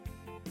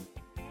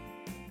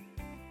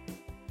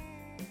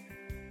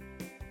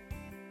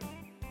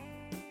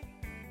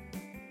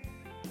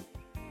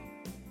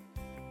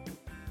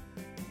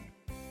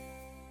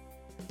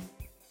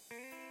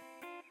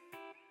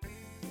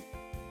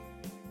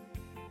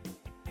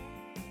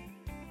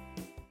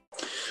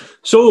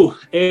So,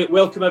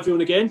 welcome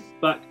everyone again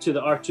back to the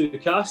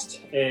R2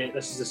 cast.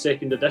 This is the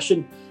second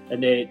edition,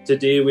 and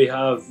today we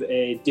have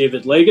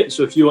David Leggett.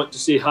 So, if you want to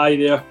say hi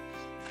there,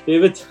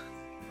 David.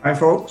 Hi,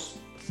 folks.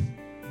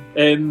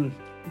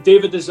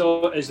 David is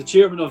the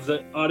chairman of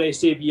the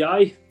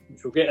RSABI,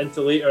 which we'll get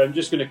into later. I'm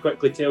just going to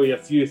quickly tell you a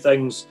few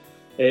things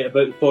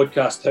about the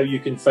podcast, how you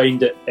can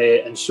find it,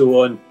 and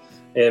so on.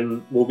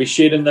 We'll be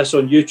sharing this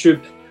on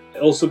YouTube.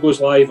 It also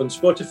goes live on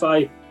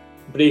Spotify,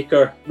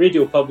 Breaker,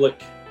 Radio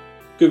Public,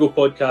 Google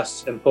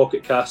Podcasts and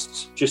Pocket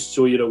Casts, just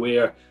so you're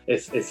aware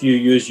if you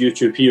use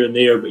YouTube here and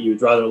there, but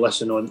you'd rather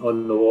listen on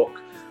the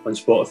walk on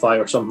Spotify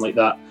or something like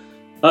that.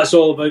 That's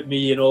all about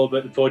me and all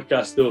about the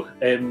podcast, though.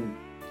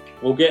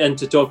 We'll get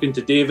into talking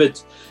to David.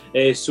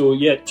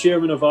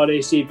 Chairman of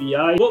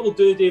RSABI. What we'll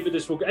do, David,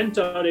 is we'll get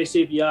into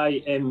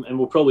RSABI and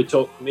we'll probably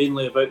talk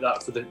mainly about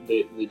that for the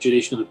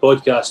duration of the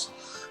podcast.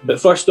 But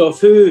first off,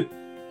 who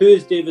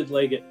is David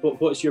Leggett?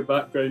 What's your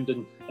background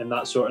and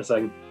that sort of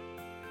thing?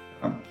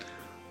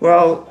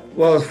 Well,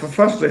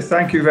 firstly,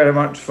 thank you very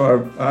much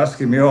for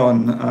asking me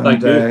on.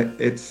 And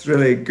it's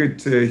really good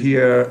to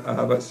hear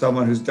about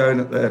someone who's down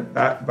at the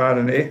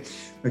Barony,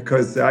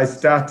 because I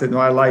started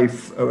my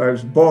life, I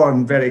was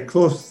born very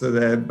close to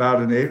the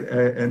Barony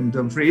in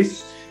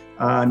Dumfries,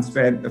 and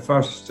spent the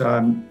first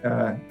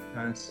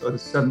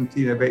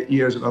 17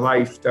 years of my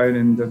life down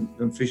in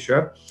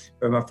Dumfriesshire,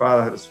 where my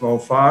father had a small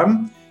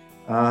farm.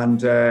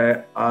 And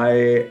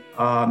I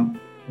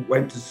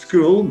went to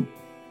school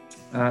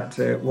at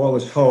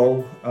Wallace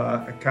Hall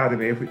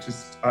Academy, which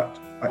is at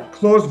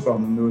Closburn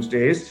in those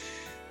days.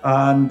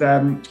 And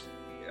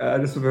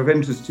this will be of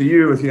interest to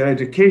you with your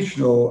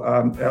educational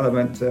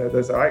element.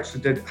 I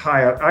actually did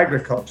higher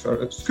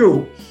agriculture at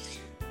school,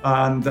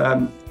 and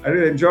I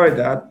really enjoyed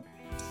that.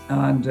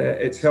 And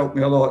it's helped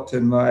me a lot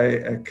in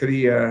my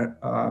career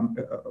of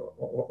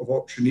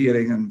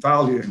auctioneering and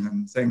valuing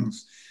and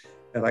things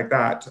like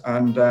that.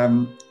 And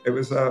it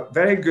was a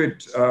very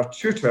good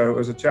tutor. It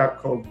was a chap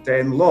called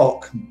Den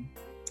Locke,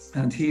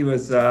 and he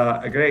was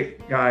a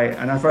great guy,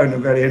 and I found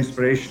him very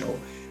inspirational.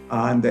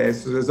 And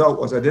so the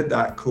result was I did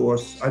that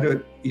course. I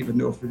don't even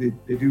know if they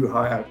do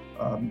higher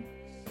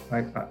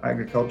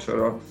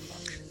agriculture or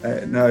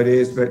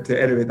nowadays, but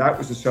anyway, that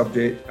was the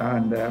subject,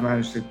 and I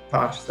managed to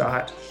pass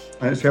that,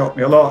 and it's helped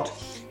me a lot.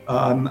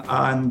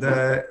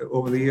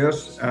 Over the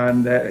years,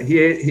 and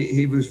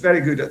he was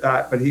very good at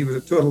that, but he was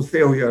a total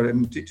failure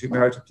in teaching me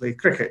how to play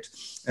cricket.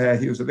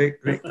 He was a great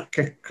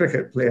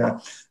cricket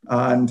player,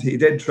 and he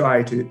did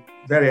try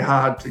very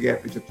hard to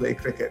get me to play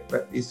cricket,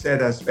 but he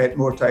said I spent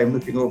more time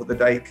looking over the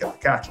dyke at the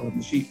cattle and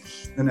the sheep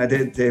than I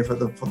did for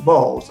the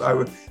balls.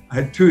 I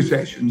had 2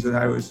 sessions and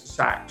I was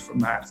sacked from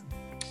that.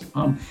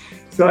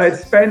 So I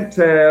spent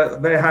a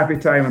very happy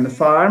time on the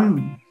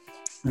farm.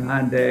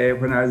 And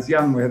when I was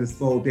young, we had a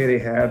small dairy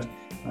herd,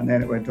 and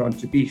then it went on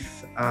to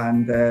beef.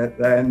 And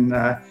then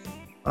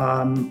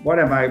one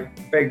of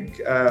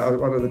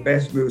the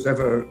best moves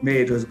ever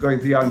made was going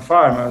to Young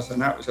Farmers, and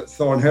that was at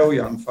Thornhill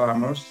Young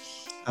Farmers.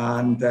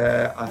 And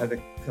I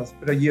had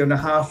a year and a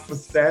half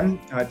with them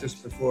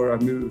just before I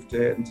moved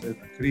into a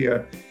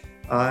career.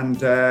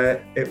 And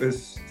it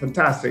was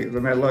fantastic. I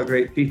met a lot of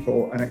great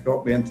people, and it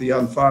got me into the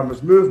Young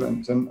Farmers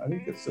movement. And I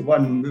think it's the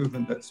one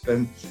movement that's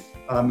been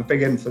a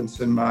big influence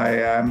in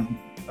my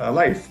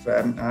life.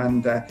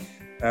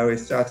 We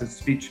started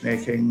speech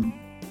making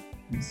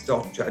and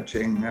stock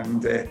judging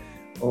and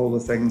all the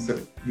things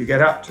that you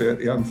get up to at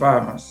the Young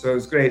Farmers. So it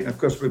was great. And of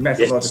course, we met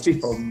a lot of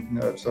people.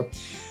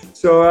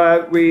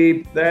 So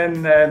we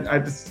then, I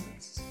just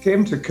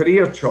came to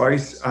career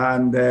choice,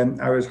 and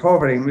I was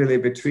hovering really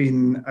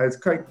between, I was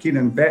quite keen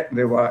in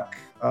veterinary work.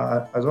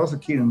 I was also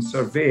keen in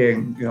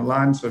surveying,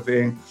 land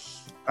surveying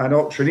and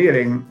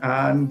auctioneering.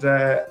 And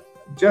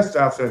just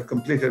after I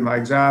completed my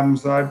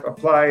exams, I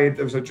applied.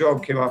 There was a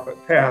job came up at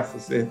Perth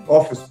as the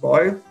office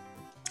boy.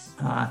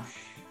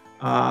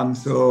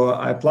 So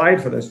I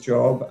applied for this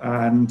job,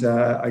 and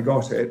I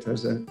got it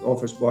as an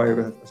office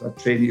boy, as a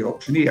trainee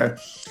auctioneer.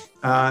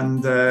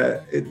 And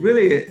it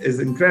really is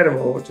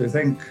incredible to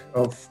think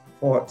of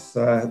what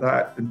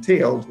that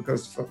entailed,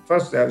 because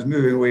firstly I was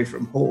moving away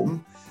from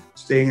home,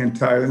 staying in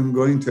town,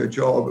 going to a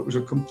job. It was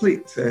a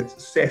complete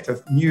set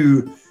of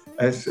new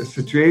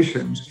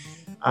situations.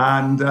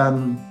 And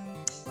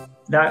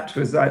that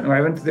was that.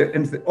 I went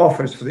into the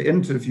office for the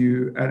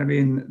interview, and I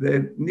mean,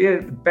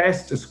 the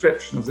best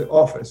description of the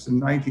office in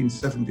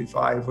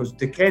 1975 was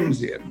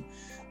Dickensian,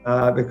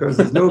 because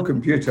there's no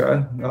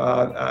computer.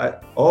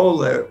 All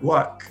the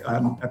work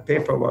and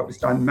paperwork was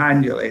done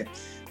manually.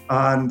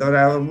 And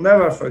I'll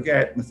never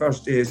forget the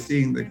first day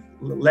seeing the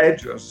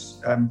ledgers,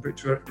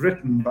 which were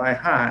written by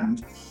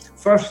hand,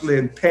 firstly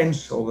in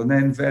pencil and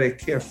then very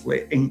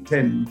carefully inked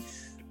in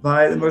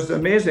by the most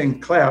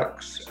amazing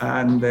clerks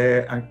and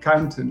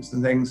accountants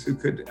and things who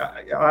could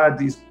add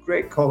these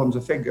great columns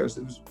of figures.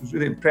 It was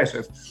really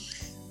impressive.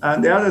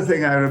 And the other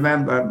thing I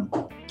remember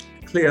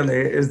clearly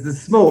is the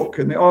smoke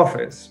in the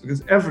office,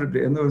 because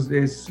everybody in those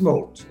days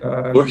smoked.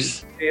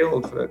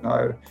 Failed for it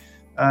now.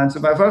 And so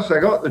I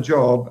got the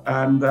job,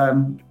 and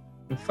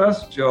the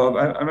first job,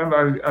 I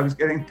remember I was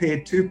getting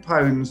paid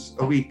 £2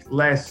 a week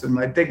less than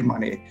my dig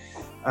money.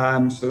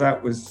 So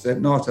that was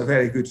not a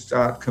very good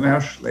start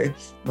commercially,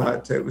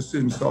 but it was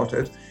soon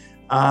sorted.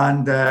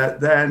 And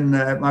then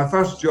my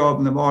first job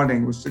in the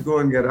morning was to go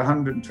and get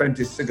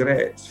 120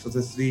 cigarettes for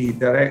the 3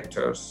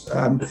 directors.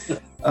 And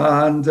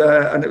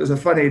it was a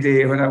funny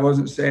day when I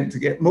wasn't sent to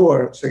get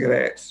more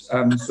cigarettes.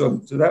 So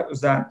that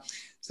was that.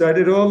 So I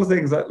did all the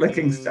things like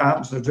licking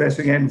stamps,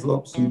 addressing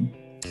envelopes,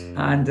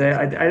 and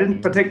I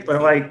didn't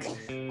particularly like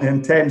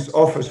intense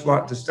office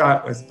work to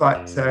start with,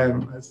 but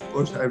I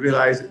suppose I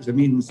realised it was a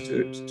means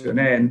to an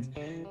end.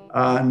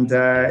 And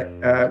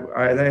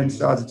I then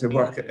started to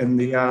work in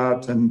the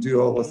yard and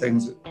do all the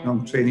things that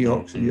young trainee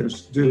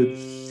auctioneers do.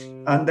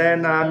 And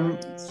then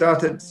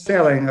started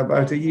selling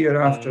about a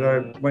year after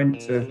I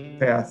went to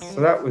Perth.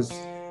 So that was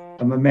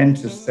a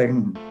momentous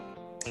thing,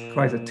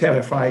 quite a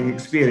terrifying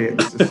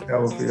experience to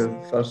sell for the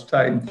first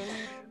time.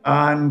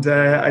 And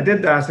I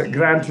did that at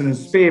Granton and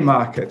Spey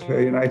Market,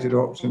 where United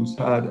Auctions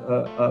had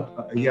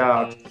a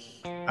yard.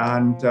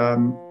 And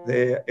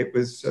it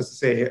was, as I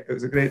say, it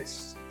was a great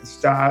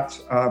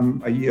start.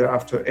 A year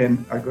after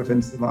I got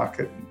into the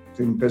market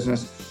doing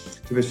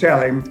business to be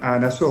selling,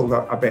 and I sold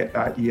a bit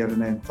that year,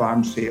 and then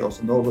farm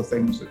sales and all the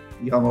things that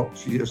young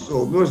auctioneers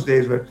sold. In those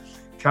days were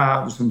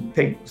calves and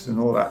pigs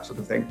and all that sort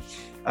of thing,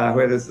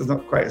 whereas there's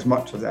not quite as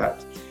much of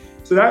that.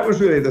 So that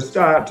was really the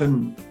start,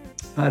 and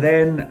I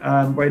then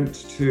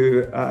went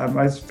to, I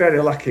was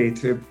very lucky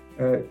to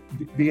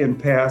be in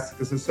Perth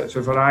because there's such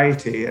a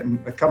variety,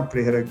 and the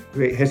company had a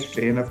great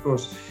history, and of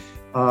course,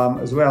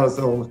 as well as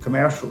all the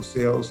commercial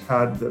sales,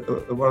 had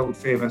the world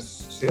famous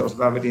sales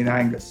of Aberdeen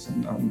Angus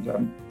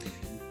and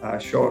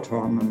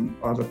Shorthorn and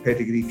other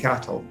pedigree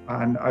cattle.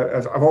 And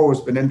I've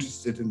always been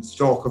interested in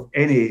stock of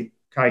any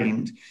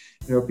kind.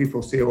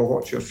 People say, well,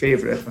 what's your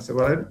favourite? I say,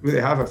 well, I don't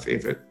really have a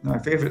favourite. My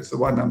favourite's the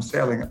one I'm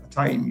selling at the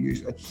time,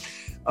 usually.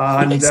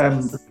 And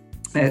so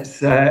it's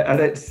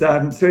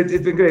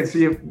been great.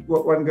 So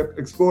one got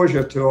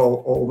exposure to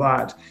all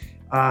that,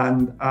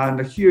 and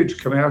a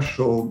huge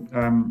commercial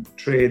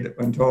trade that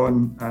went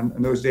on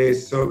in those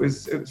days. So it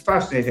was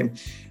fascinating.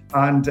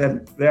 And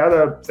the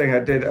other thing I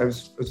did, I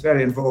was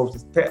very involved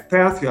with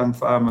Perth Young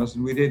Farmers,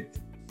 and we did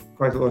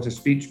quite a lot of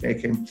speech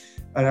making.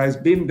 And I was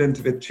beamed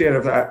into the chair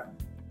of that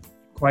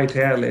quite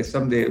early.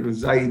 Somebody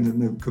resigned in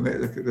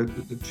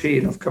the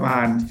chain of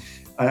command,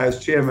 and I was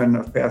chairman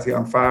of Perth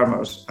Young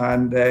Farmers.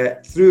 And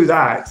through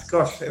that,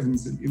 gosh,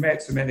 you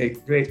met so many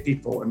great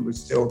people, and I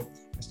still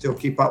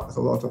keep up with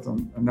a lot of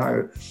them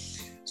now.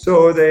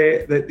 So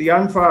the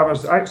young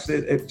farmers,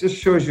 actually, it just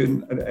shows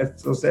you,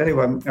 if there's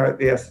anyone out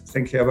there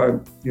thinking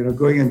about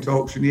going into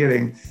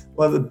auctioneering,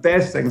 one of the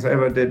best things I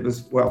ever did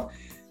was, well, I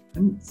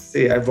didn't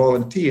say I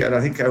volunteered. I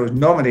think I was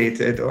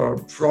nominated or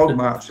frog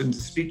marched into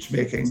speech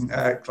making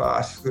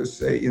class, because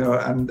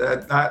and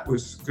that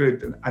was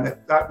good, and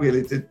that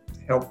really did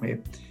help me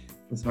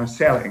with my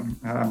selling,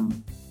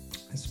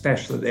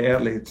 especially the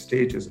early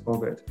stages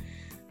of it.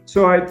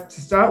 So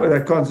to start with,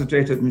 I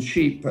concentrated on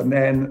sheep, and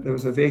then there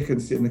was a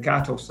vacancy in the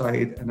cattle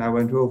side, and I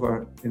went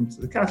over into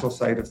the cattle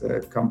side of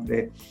the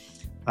company,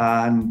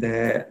 and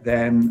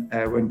then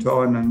went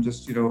on and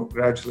just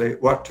gradually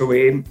worked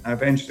away. I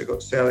eventually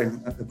got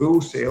selling at the bull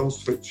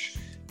sales, which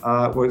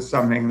was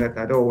something that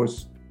I'd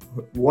always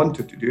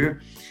wanted to do.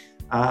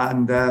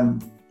 And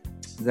then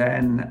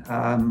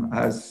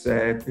as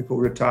people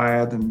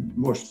retired and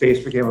more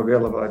space became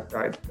available,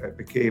 I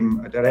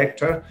became a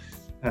director.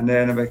 And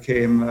then I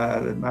became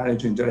the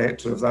managing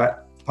director of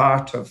that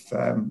part of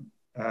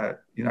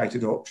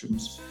United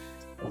Auctions,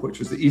 which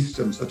was the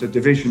Eastern sort of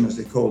division, as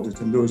they called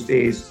it in those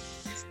days.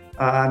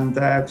 And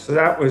so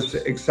that was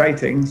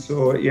exciting.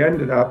 So you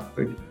ended up,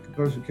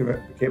 because you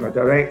became a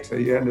director,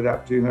 you ended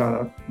up doing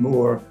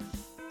more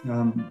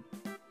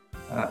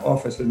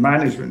office and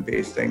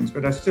management-based things,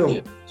 but I still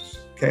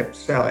kept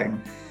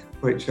selling,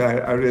 which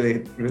I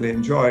really, really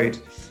enjoyed.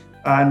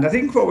 And I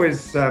think what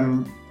was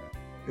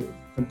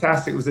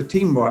fantastic was the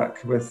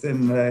teamwork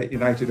within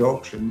United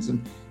Auctions, and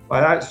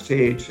by that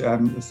stage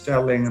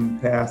Stirling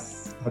and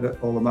Perth had it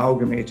all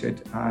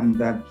amalgamated,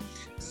 and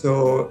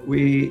so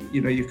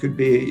you could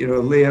be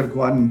Lairg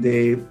one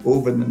day,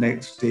 Oban the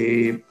next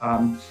day,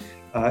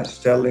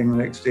 Stirling the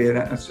next day,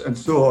 and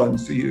so on.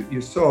 So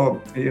you saw,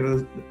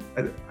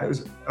 I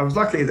was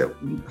lucky that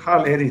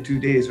hardly any 2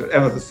 days were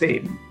ever the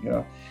same,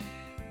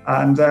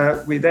 and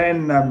we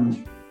then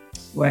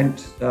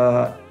went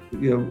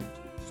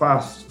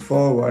fast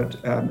forward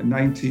in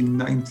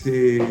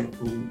 1990,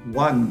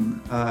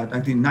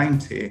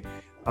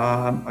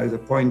 I was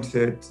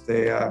appointed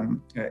the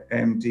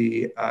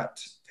MD at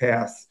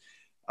Perth,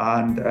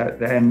 and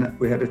then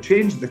we had a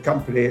change in the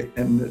company,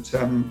 in that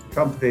the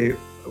company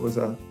was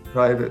a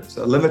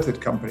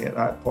limited company at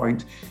that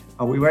point,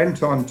 and we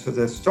went on to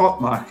the stock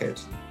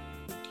market,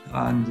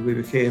 and we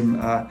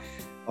became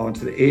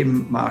onto the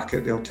AIM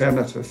market, the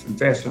alternative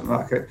investment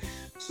market.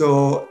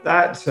 So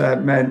that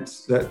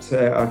meant that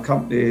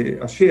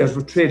our shares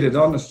were traded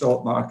on the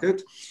stock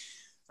market,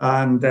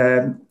 and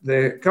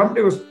the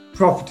company was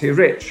property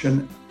rich,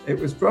 and it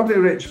was probably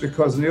rich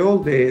because in the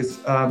old days,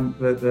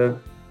 the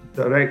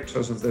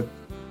directors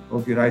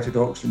of United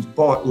Auctions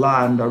bought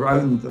land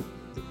around the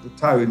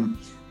town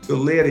to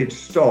lairage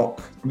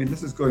stock. I mean,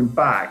 this is going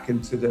back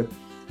into the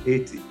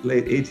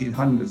late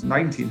 1800s,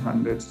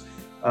 1900s,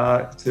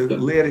 to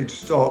lairage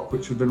stock,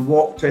 which had been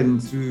walked in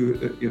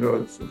through,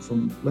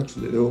 from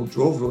literally the old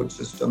Drove Road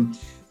system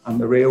and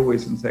the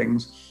railways and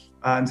things.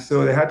 And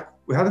so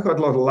we had quite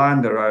a lot of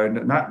land around,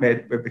 and that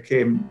meant we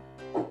became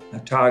a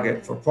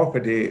target for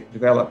property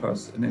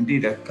developers. And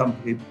indeed, a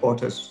company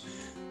bought us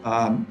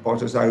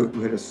out.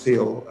 We had a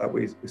sale.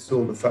 We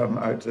sold the firm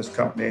out to this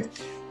company,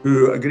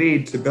 who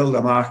agreed to build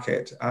a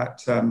market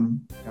at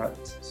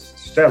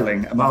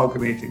Stirling,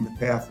 amalgamating the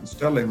Perth and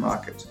Stirling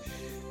markets.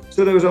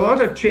 So there was a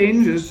lot of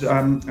changes, so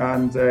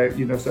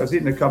I've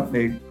seen the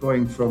company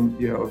going from,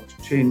 to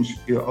change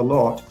a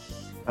lot.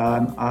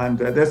 And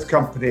this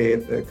company,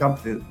 the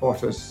company that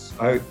bought us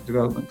out, the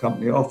development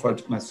company,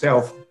 offered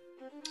myself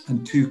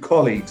and two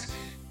colleagues,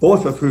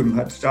 both of whom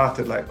had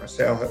started like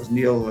myself. That was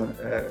Neil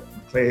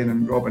McLean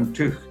and Robin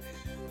Tuch.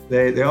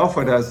 They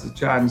offered us the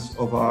chance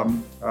of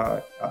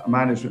a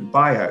management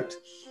buyout.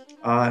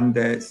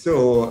 And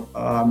so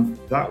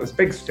that was a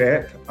big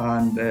step,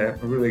 and we're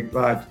really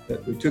glad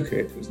that we took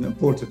it. It was an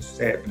important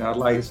step in our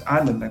lives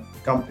and in the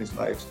company's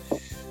lives.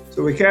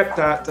 So we kept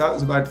that. That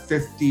was about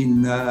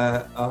 15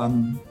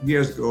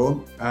 years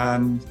ago,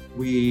 and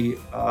we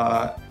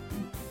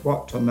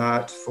worked on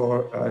that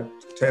for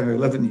 10 or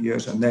 11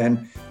 years, and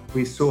then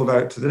we sold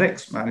out to the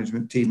next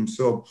management team.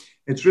 So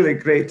it's really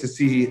great to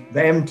see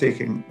them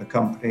taking the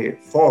company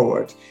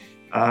forward.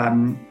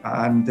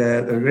 And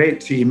they're a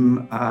great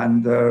team,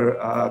 and they're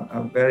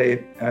a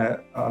very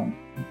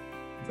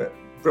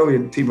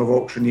brilliant team of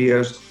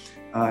auctioneers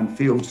and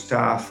field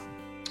staff,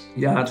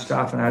 yard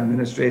staff and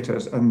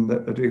administrators, and they're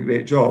doing a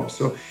great job.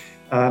 So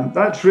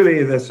that's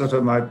really the sort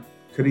of my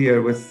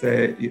career with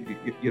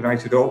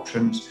United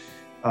Auctions.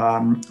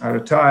 I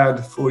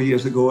retired 4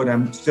 years ago, and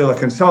I'm still a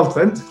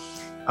consultant.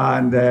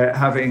 And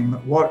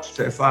having watched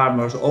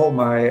farmers all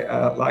my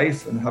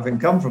life, and having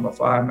come from a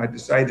farm, I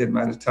decided in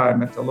my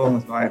retirement, along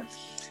with my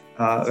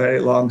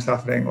very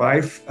long-suffering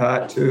wife,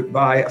 to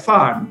buy a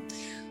farm.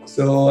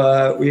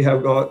 So we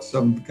have got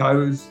some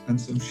cows and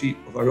some sheep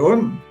of our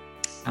own,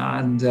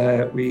 and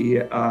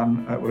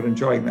we're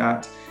enjoying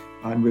that.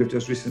 And we've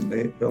just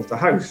recently built a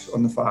house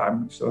on the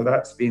farm, so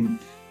that's been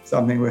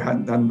something we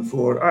hadn't done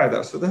before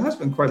either. So there has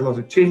been quite a lot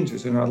of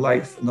changes in our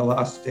life in the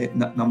last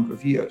number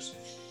of years.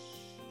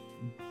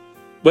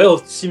 Well,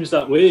 it seems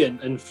that way,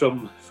 and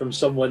from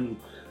someone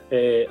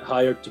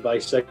hired to buy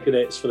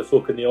cigarettes for the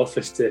folk in the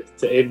office to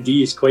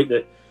MD is quite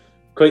the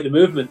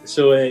movement.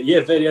 So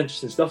very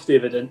interesting stuff,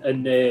 David.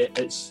 And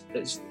it's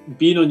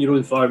being on your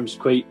own farm's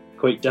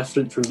quite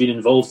different from being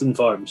involved in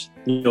farms.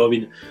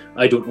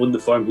 I don't own the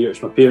farm here;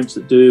 it's my parents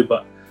that do.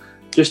 But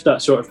just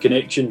that sort of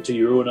connection to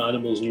your own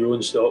animals and your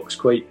own stock's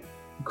quite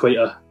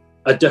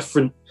a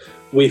different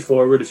way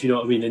forward, if you know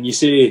what I mean. And you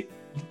say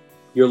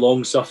your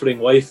long-suffering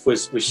wife,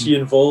 was she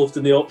involved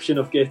in the option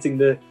of getting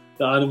the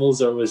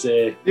animals, or was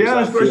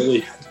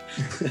really...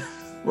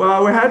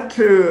 Well, I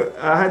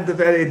had the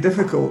very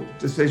difficult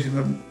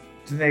decision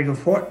to make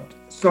of what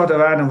sort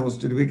of animals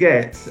did we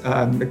get,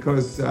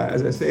 because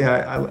as I say,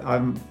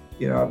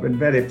 I've been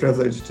very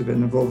privileged to be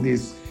involved in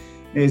these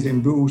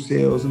amazing bull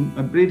sales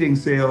and breeding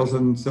sales,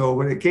 and so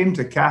when it came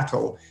to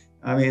cattle,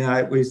 I mean,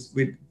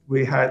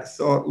 we had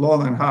thought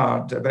long and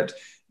hard, but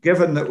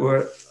given that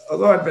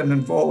although I've been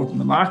involved in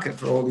the market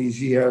for all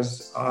these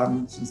years,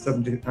 since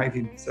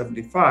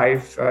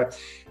 1975,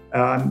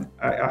 I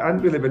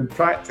hadn't really been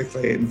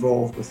practically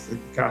involved with the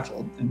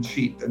cattle and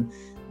sheep and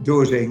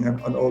dozing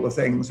and all the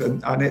things.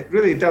 And it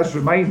really does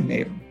remind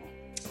me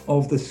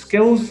of the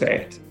skill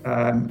set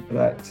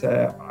that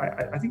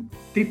I think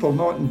people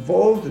not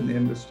involved in the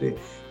industry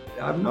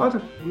have not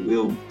a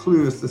real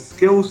clue as the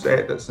skill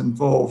set that's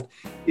involved.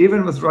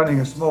 Even with running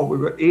a small,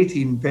 we've got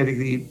 18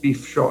 pedigree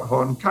beef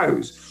shorthorn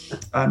cows.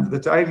 And by the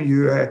time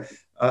you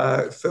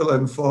fill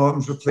in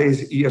forms,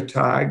 replace ear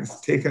tags,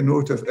 take a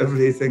note of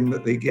everything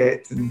that they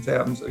get in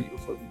terms of,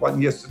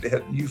 one yesterday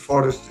had New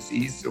Forest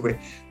disease, so we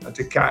had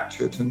to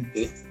catch it and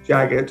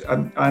jag it.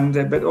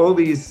 But all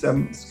these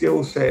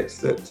skill sets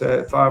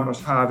that farmers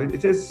have,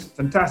 it is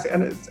fantastic.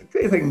 And it's a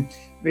great thing.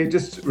 It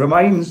just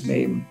reminds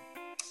me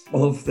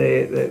of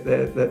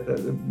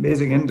the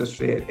amazing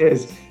industry it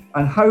is,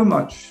 and how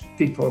much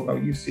people, well,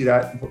 you see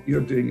that in what you're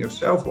doing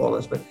yourself,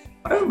 Wallace, but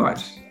how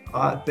much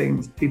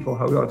things people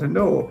have got to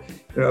know,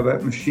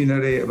 about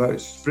machinery, about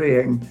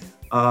spraying.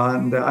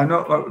 And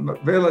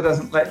Vela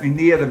doesn't let me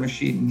near the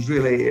machines,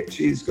 really.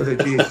 She's got a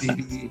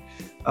JCB,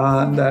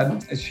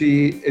 and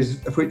she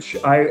is, which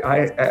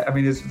I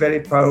mean, it's a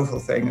very powerful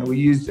thing, and we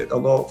used it a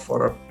lot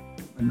for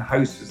when the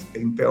house was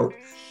being built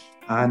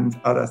and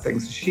other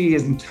things. She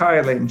is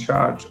entirely in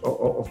charge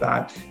of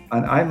that,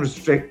 and I'm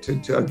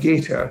restricted to a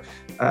gator,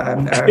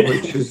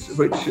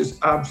 which is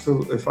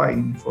absolutely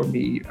fine for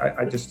me.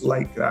 I just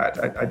like that.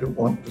 I don't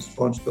want the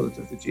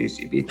responsibility of the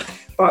JCB.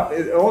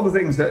 But all the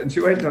things that, and she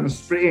went on a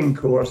spraying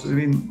course. I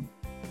mean,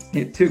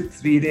 It took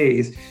 3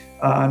 days,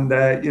 and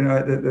I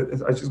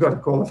just got a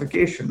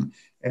qualification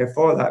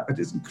for that. But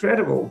it's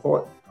incredible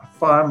what a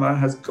farmer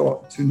has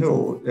got to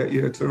know,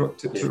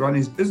 to run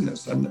his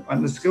business, and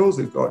the skills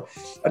they've got.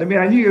 And I mean,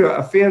 I knew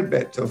a fair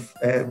bit of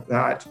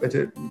that, but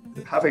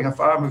having a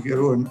farm of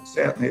your own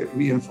certainly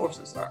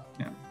reinforces that.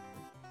 Yeah.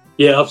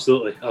 Yeah,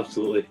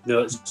 absolutely.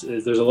 No,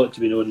 there's a lot to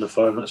be known in the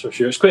farm, that's for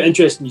sure. It's quite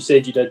interesting. You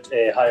said you did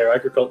higher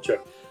agriculture,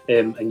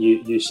 and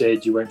you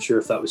said you weren't sure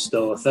if that was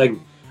still a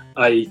thing.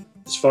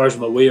 As far as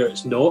I'm aware,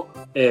 it's not.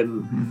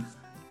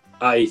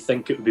 I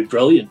think it would be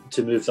brilliant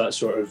to move that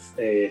sort of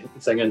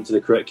thing into the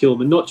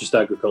curriculum, and not just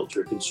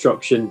agriculture,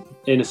 construction,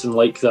 anything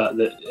like that.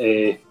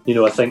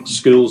 I think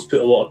schools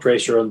put a lot of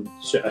pressure on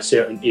a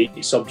certain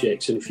 80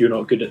 subjects, and if you're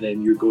not good at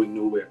them, you're going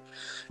nowhere.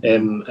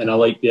 And I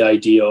like the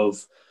idea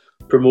of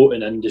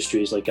promoting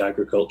industries like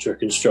agriculture,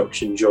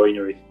 construction,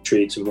 joinery,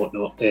 trades and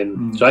whatnot.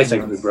 So I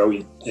think it would be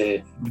brilliant.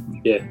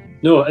 Yeah.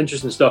 No,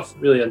 interesting stuff.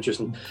 Really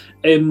interesting.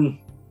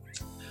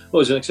 What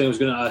was the next thing I was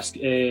going to ask?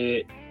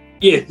 The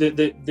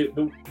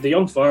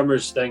young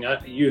farmers thing.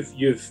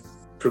 You've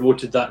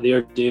promoted that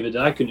there, David.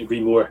 I couldn't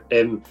agree more.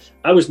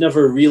 I was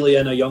never really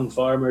in a young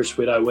farmers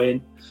where I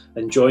went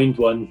and joined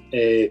one.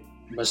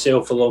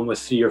 Myself, along with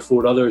 3 or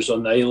 4 others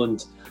on the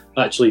island,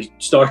 actually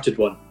started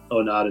one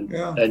on Arran,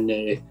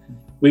 and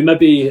we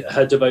maybe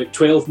had about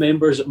 12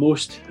 members at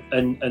most,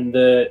 and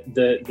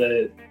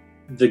the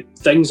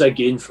things I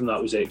gained from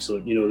that was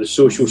excellent. The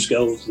social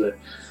skills, the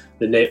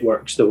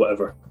networks, the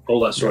whatever,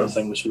 all that sort of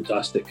thing was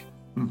fantastic.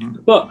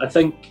 But I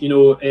think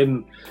you've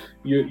been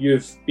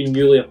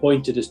newly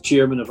appointed as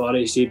chairman of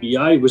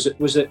RSABI.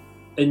 Was it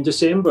in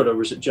December or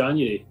was it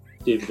January,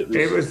 David?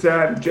 It was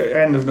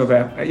end of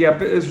November. Yeah,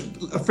 but it was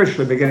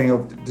officially beginning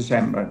of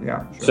December.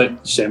 Yeah, sure.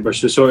 December.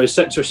 So sort of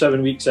 6 or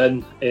 7 weeks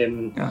in,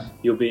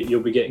 you'll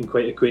be getting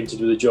quite acquainted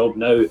with the job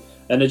now.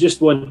 And I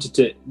just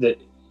wanted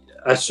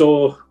I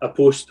saw a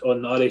post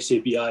on the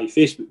RSABI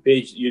Facebook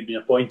page that you'd been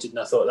appointed, and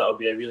I thought that would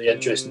be a really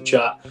interesting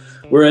chat.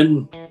 We're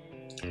in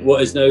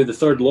what is now the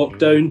 3rd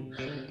lockdown.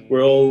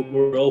 We're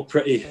all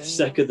pretty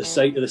sick of the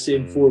sight of the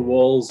same 4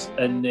 walls,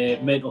 and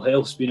mental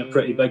health's been a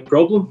pretty big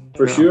problem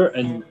for sure.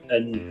 And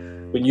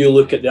when you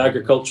look at the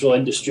agricultural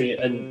industry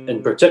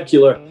in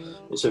particular,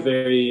 it's a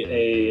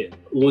very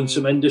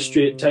lonesome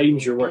industry at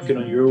times. You're working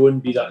on your own,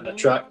 be that in a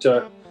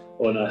tractor,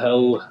 on a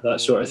hill, that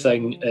sort of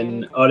thing.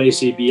 And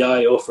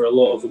RSABI offer a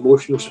lot of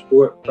emotional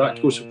support,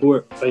 practical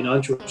support,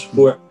 financial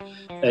support,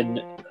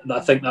 and I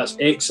think that's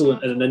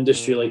excellent in an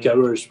industry like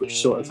ours,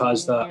 which sort of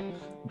has that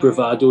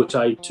bravado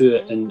tied to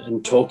it,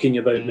 and talking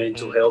about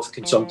mental health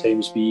can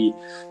sometimes be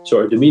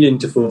sort of demeaning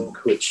to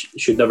folk, which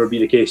should never be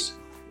the case.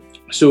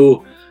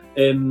 So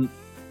give me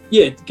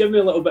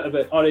a little bit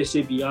about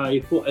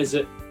RSABI. What is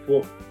it?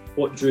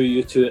 What drew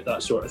you to it?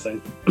 That sort of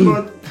thing.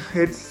 Well,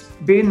 it's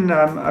been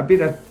I've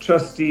been a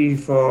trustee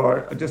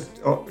for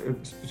just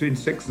between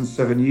 6 and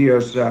 7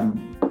 years,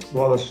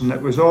 Wallace, and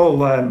it was all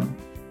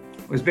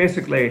was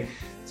basically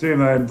through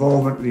my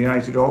involvement with the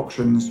United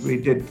Auctions. We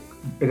did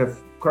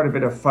quite a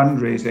bit of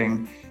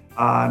fundraising,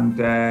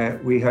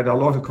 and we had a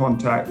lot of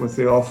contact with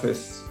the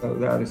office, the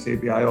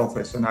RSABI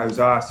office, and I was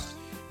asked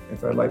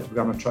if I'd like to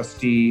become a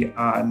trustee,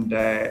 and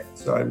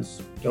so I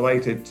was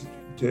delighted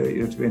to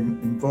be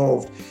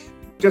involved.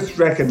 Just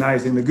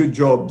recognising the good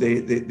job they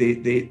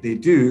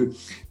do,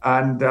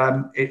 and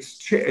it's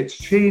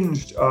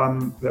changed.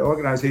 The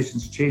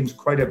organisation's changed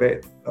quite a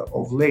bit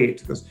of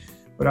late, because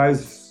when I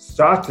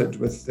started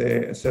with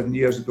 7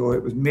 years ago,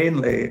 it was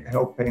mainly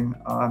helping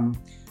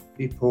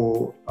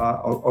people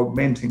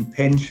augmenting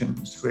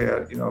pensions,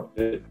 where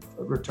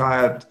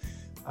retired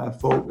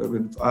folk that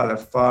were either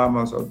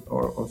farmers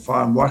or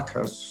farm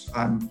workers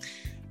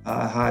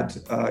had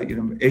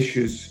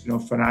issues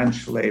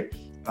financially,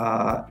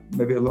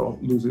 maybe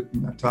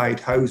losing a tied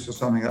house or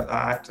something like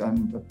that,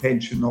 and the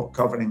pension not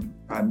covering,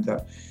 and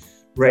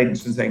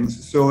rents and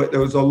things. So there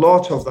was a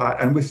lot of that,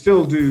 and we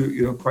still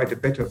do quite a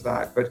bit of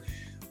that. But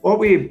what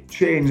we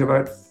changed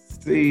about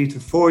 3 to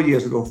 4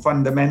 years ago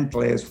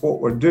fundamentally is what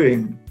we're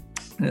doing.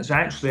 And it's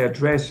actually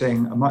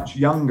addressing a much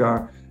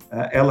younger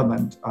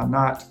element, and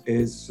that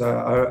is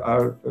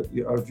our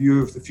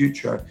view of the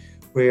future,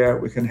 where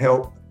we can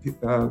help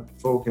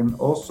folk in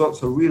all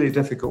sorts of really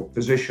difficult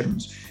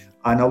positions.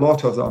 And a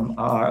lot of them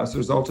are as a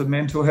result of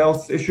mental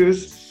health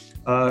issues,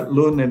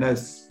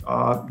 loneliness,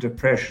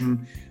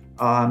 depression,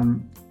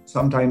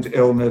 sometimes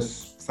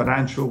illness,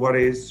 financial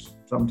worries,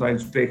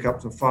 sometimes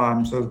breakups of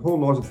farms, so a whole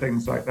lot of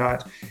things like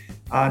that.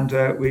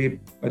 And we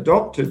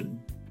adopted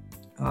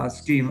a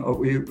scheme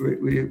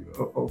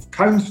of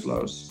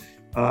counsellors.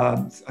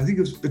 I think it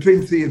was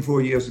between 3 and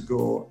 4 years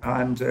ago,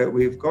 and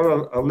we've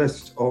got a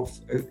list of,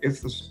 if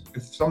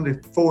somebody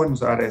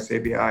phones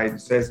RSABI and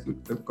says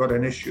they've got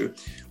an issue,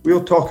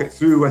 we'll talk it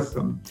through with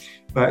them.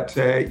 But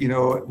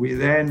we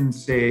then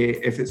say,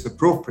 if it's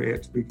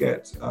appropriate, we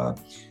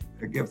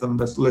give them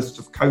this list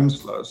of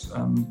counsellors.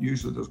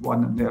 Usually there's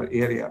one in their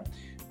area,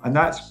 and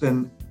that's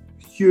been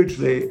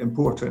hugely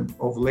important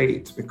of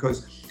late,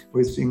 because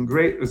we've seen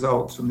great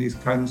results from these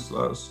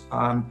counsellors.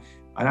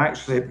 And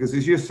actually, because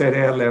as you said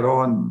earlier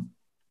on,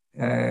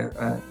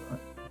 that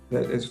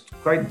it's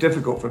quite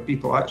difficult for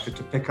people actually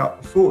to pick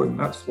up the phone.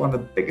 That's one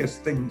of the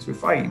biggest things we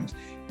find,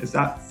 is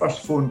that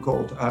first phone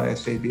call to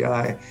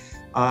RSABI.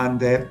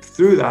 And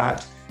through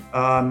that,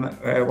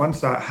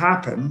 once that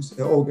happens,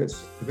 it all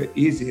gets a bit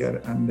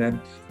easier. And the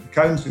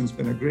counselling's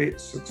been a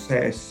great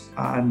success.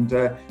 And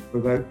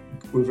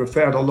we've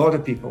referred a lot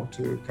of people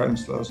to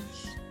counsellors,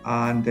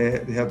 and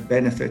they have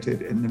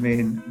benefited in the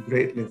main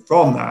greatly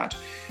from that.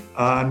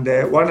 And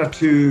one or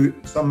two,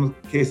 some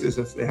cases,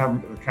 if they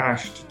haven't got the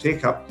cash to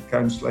take up the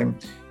counselling,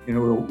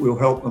 we'll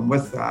help them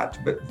with that.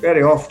 But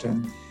very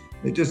often,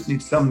 they just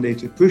need somebody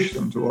to push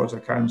them towards a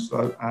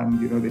counsellor, and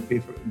they pay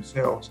for it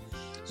themselves.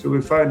 So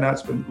we found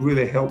that's been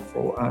really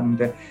helpful,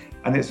 and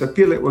it's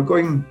appealing. We're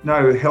going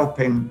now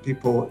helping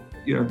people.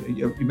 You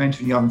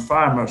mentioned young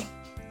farmers.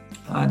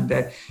 And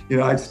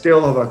I'd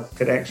still have a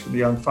connection with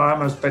young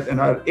farmers, but in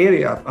our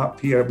area up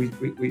here,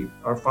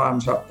 our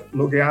farms up at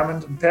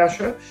Logiamond in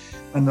Perthshire,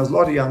 and there's a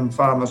lot of young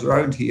farmers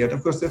around here. And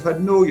of course, they've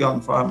had no young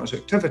farmers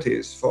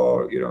activities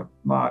for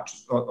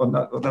March, or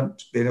them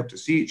being able to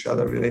see each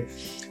other really,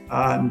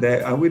 and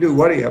we do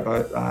worry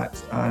about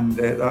that, and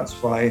that's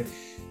why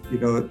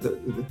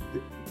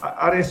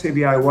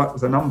RSABI work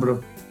with a number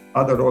of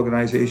other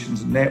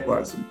organisations and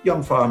networks. And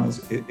Young Farmers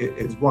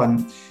is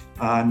one.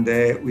 And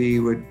we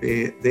would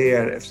be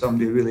there if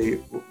somebody really,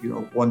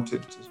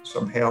 wanted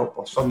some help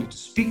or somebody to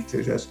speak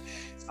to just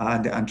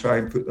and try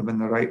and put them in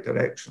the right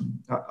direction.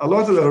 A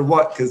lot of their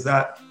work is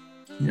that,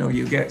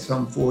 you get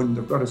some phone,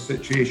 they've got a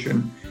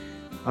situation,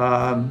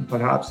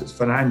 perhaps it's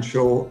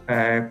financial,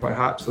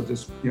 perhaps they're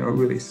just,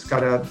 really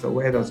scattered, the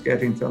weather's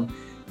getting to them,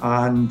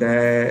 and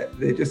they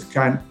just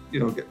can't,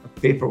 get the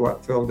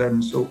paperwork filled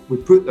in. So we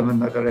put them in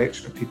the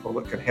direction of people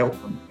that can help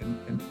them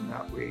in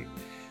that way.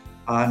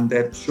 And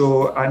but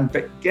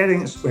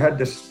we had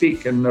to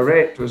speak, and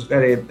Narette was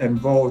very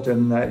involved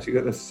in she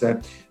got this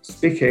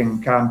speaking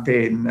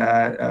campaign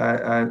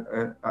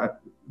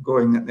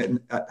going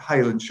at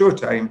Highland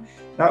Showtime.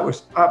 That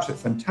was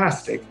absolutely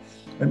fantastic.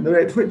 And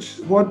Narette, which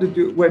award did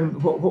you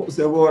win? What was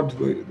the award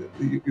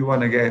you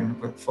won again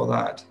for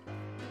that?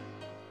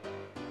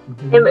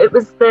 It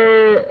was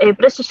the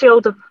British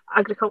Guild of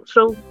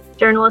Agricultural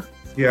Journalists.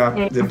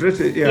 Yeah, the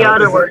British. Yeah,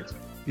 the award.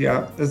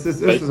 Yeah, this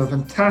was a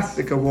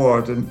fantastic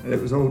award, and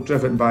it was all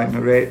driven by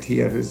Narette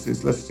here,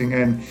 who's listening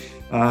in,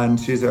 and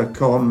she's a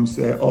comms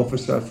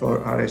officer for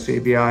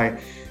RSABI,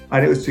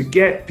 and it was to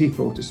get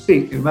people to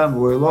speak. You remember,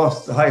 we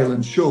lost the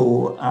Highland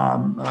Show,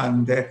 and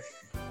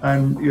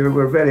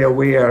we're very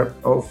aware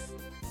of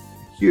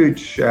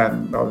huge,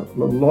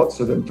 lots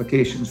of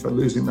implications for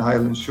losing the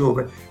Highland Show.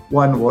 But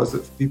one was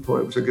that it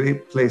was a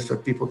great place for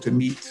people to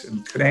meet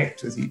and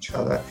connect with each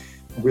other.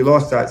 And we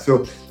lost that,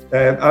 so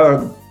that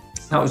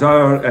was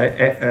our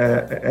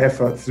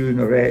effort through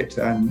Narette,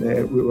 and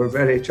we were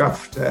very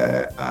chuffed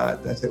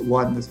that it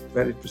won this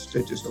very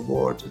prestigious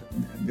award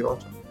in the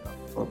autumn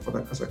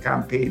as a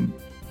campaign.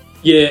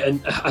 Yeah, and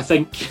I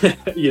think,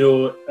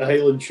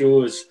 Highland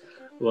Shows,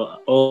 well,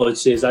 all I'd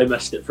say is I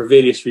missed it for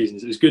various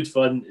reasons. It was good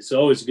fun. It's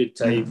always a good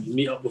time. You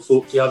meet up with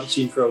folk you haven't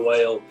seen for a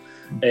while.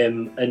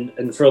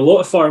 And for a lot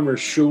of farmers,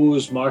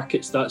 shows,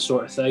 markets, that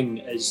sort of thing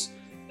is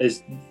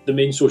the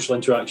main social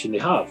interaction they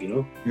have,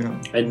 Yeah.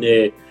 And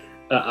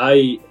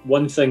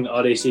one thing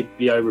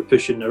RSABI were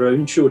pushing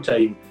around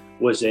Showtime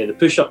was the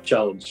push-up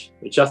challenge,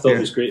 which I thought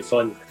was great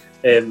fun.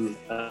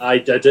 I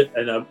did it,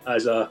 and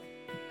as a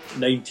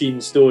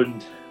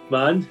 19-stone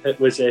man, it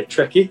was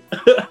tricky,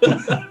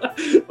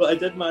 but I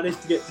did manage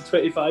to get to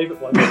 25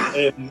 at once.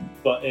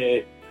 But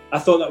I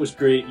thought that was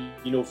great.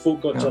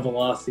 Folk got to have a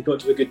laugh, they got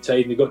to have a good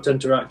time, they got to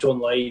interact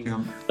online,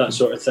 that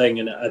sort of thing.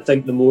 And I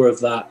think the more of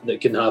that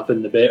can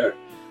happen, the better.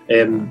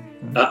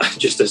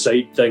 Just a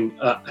side thing,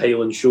 at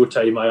Highland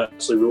Showtime, I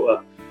actually wrote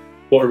a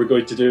 "What are we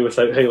going to do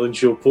without Highland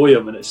Show"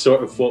 poem, and it's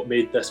sort of what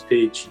made this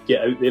page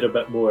get out there a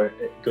bit more.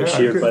 It got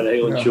shared by the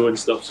Highland Show and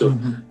stuff, so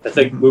I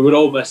think we were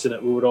all missing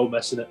it.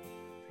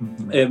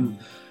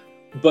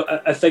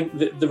 But I think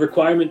that the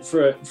requirement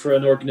for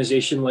an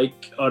organisation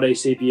like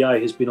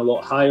RSABI has been a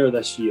lot higher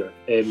this year,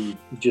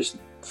 just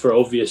for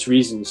obvious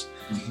reasons.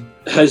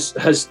 Has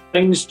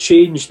things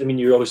changed? I mean,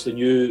 you're obviously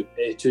new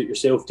to it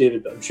yourself,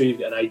 David, but I'm sure you've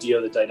got an idea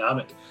of the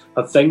dynamic.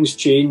 Have things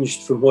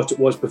changed from what it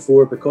was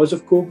before because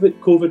of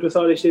COVID with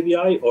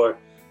RSABI, or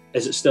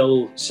is it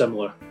still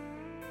similar?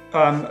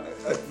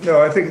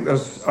 No, I think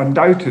there's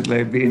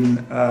undoubtedly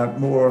been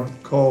more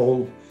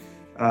call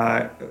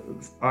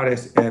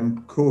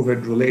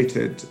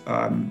COVID-related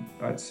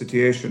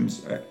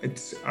situations.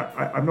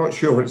 I'm not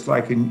sure what it's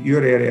like in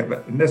your area,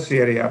 but in this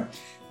area,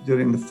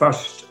 during the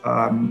first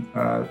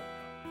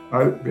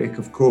outbreak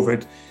of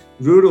COVID,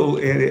 rural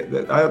area,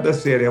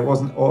 this area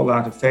wasn't all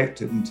that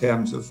affected in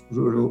terms of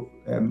rural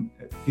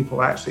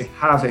people actually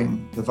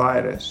having the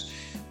virus,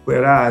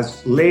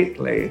 whereas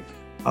lately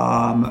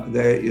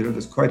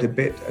there's quite a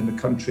bit in the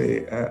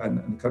country and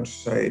the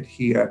countryside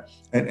here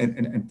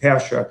in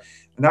Perthshire,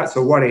 and that's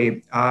a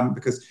worry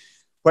because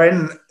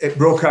when it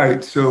broke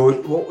out, so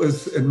what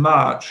was in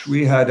March,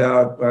 we had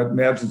an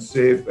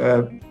emergency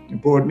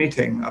board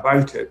meeting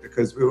about it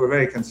because we were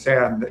very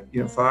concerned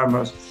that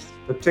farmers,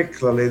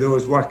 particularly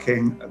those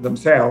working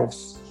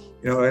themselves,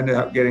 ended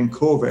up getting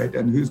COVID,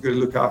 and who's going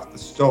to look after the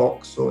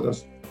stock? So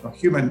there's a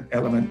human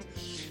element,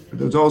 but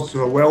there's also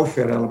a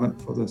welfare element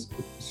for the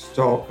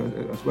stock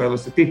as well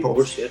as the people.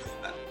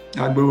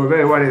 And we were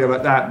very worried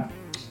about that.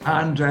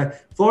 And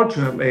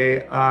fortunately,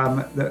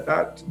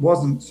 that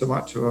wasn't so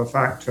much of a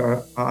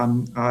factor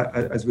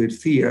as we'd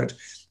feared.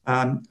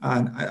 And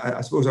I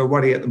suppose our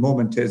worry at the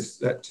moment is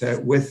that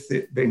with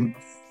it being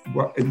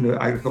in the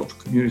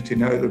agricultural community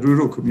now, the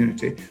rural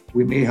community,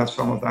 we may have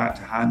some of that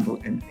to handle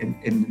in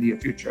the near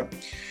future.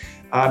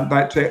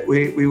 But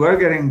we were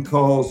getting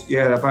calls,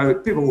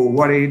 about people were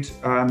worried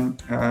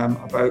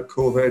about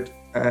COVID.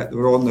 They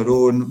were on their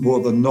own more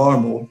than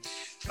normal.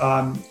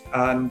 So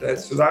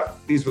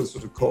these were the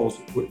sort of calls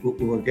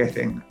we were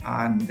getting,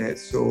 and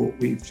so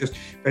we've just.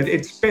 But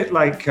it's a bit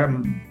like,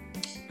 many,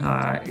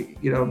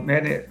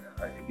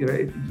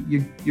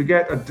 you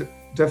get a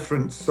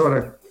different sort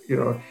of,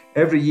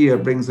 every year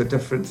brings a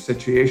different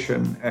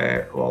situation,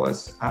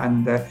 Wallace,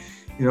 and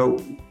 2 or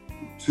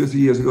 3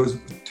 years ago it was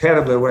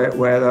terribly wet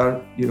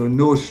weather,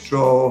 no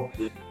straw.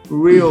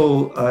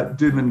 Real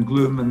doom and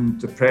gloom and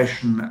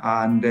depression,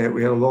 and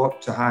we had a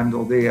lot to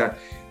handle there.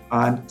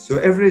 And so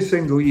every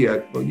single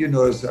year,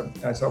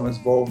 as someone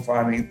involved in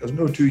farming, there's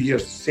no 2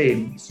 years the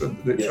same. So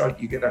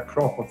you get a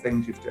crop of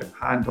things you have to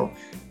handle.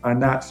 And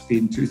that's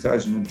been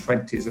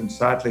 2020s, and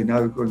sadly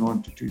now going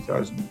on to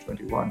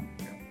 2021.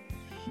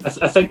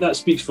 I think that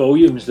speaks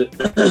volumes that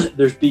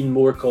there's been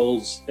more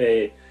calls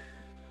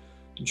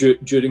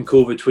during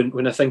COVID,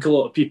 when I think a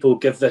lot of people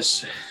give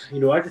this,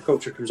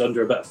 agriculture comes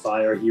under a bit of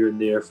fire here and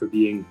there for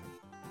being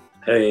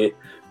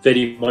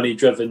very money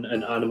driven,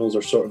 and animals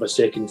are sort of a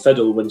second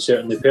fiddle, when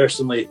certainly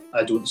personally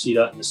I don't see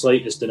that in the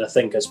slightest, and I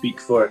think I speak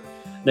for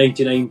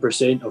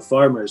 99% of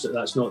farmers that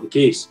that's not the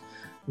case.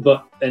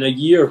 But in a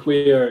year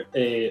where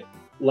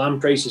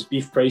lamb prices,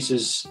 beef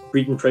prices,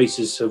 breeding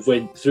prices have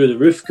went through the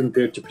roof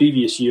compared to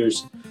previous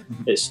years,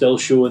 it's still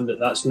showing that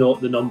that's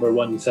not the number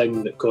one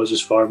thing that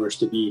causes farmers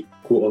to be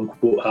quote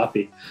unquote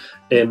happy,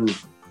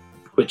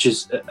 which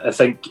is, I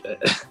think,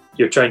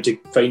 you're trying to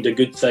find a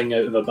good thing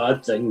out of a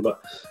bad thing,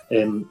 but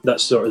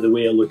that's sort of the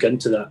way I look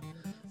into that.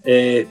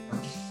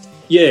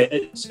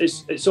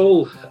 It's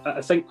all,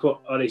 I think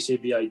what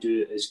RSABI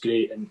do is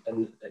great, and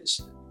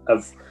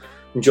I've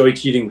enjoyed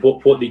hearing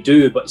what they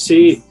do, but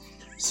say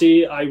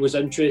I was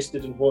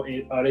interested in what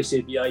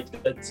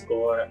RSABI did,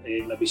 or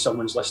maybe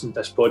someone's listening to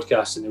this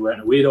podcast and they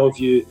weren't aware of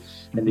you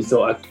and they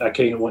thought I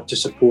kind of want to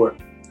support.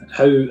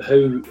 How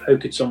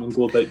could someone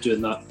go about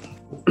doing that?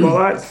 Well,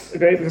 that's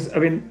great, because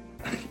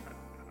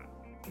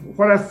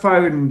what I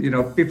found,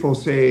 people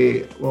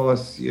say, well,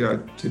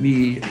 to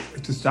me,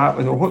 to start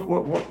with,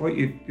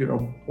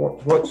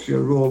 what's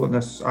your role in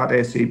this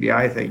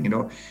RSABI thing?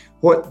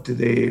 What do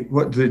they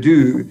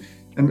do?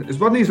 And it's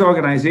one of these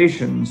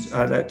organisations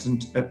that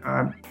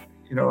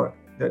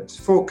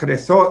folk kind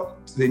of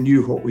thought they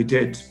knew what we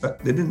did, but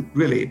they didn't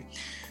really.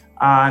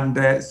 And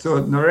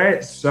so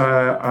Noret's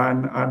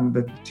and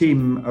the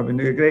team have been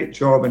doing a great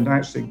job in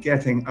actually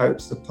getting out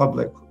to the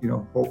public,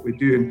 what we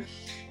do.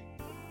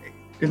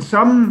 In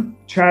some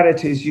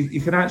charities, you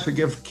can actually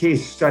give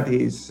case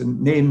studies and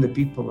name the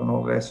people and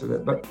all the rest of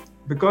it. But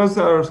because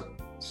our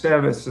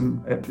service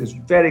is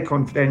very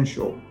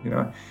confidential,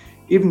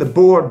 even the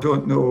board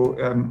don't know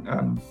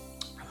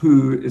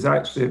who is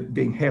actually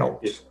being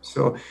helped. Yes.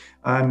 So,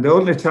 and the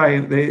only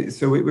time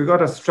we've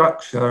got a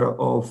structure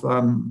of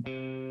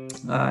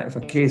if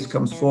a case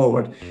comes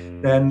forward,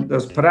 then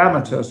there's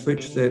parameters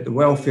which the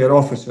welfare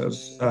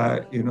officers,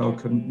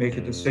 can make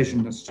a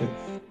decision as to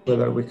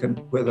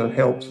whether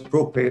help's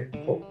appropriate,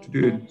 what to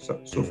do, and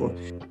so forth.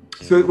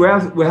 So we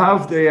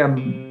have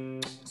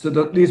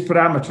these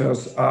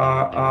parameters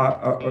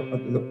are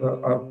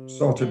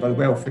sorted by the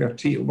welfare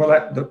team. Well,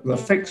 they're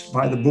fixed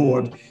by the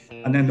board,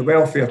 and then the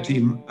welfare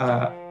team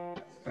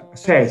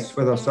assess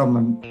whether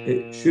someone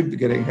should be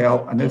getting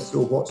help, and if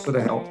so, what sort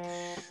of help.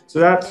 So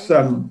that's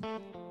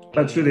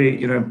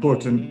really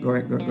important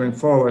going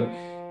forward.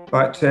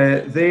 But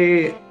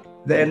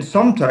then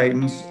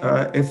sometimes,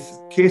 if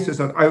cases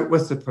are out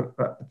with the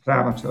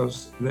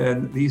parameters,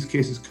 then these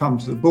cases come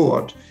to the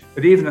board.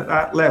 But even at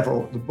that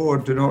level, the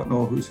board do not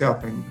know who's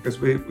helping, because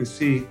we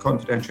see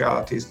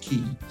confidentiality is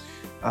key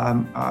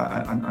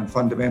and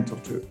fundamental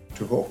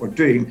to what we're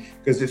doing.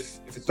 Because if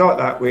it's not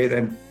that way,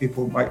 then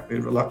people might be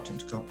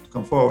reluctant to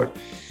come forward.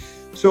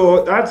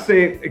 So that's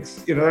the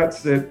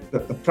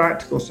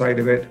practical side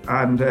of it.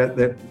 And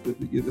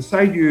the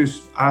side you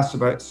asked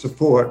about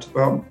support.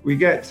 Well, we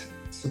get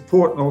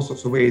support in all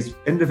sorts of ways.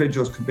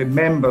 Individuals can be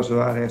members of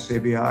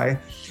RSABI,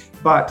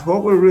 but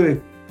what we're really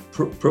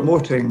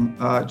promoting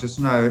just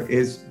now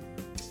is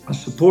a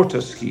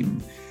supporter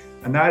scheme,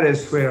 and that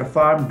is where a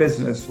farm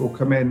business will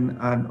come in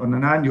and on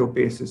an annual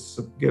basis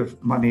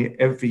give money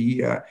every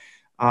year,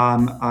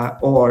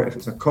 or if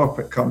it's a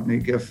corporate company,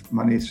 give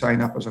money,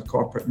 sign up as a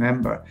corporate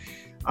member.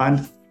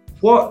 And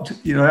what,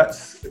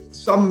 that's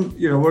some,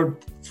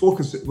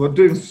 we're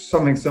doing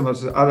something similar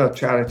to other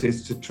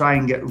charities to try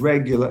and get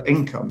regular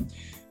income.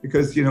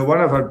 Because,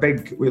 one of our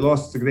we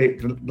lost the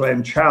Great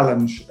Glen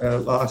Challenge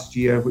last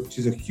year, which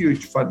is a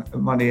huge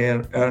money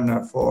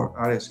earner for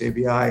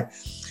RSABI.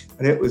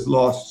 And it was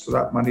lost, so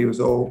that money was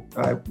all,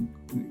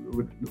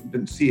 we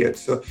didn't see it.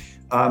 So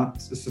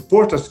the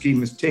supporter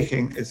scheme is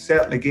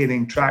certainly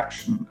gaining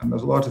traction, and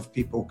there's a lot of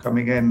people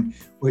coming in,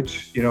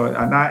 which,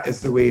 and that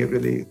is the way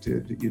really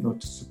to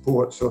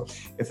support. So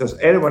if there's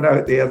anyone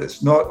out there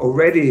that's not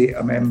already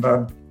a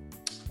member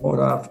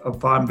or a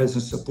farm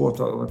business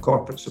supporter or a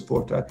corporate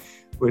supporter,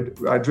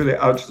 I'd really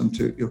urge them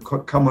to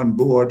come on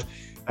board.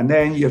 And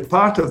then you're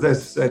part of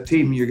this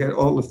team, you get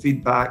all the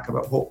feedback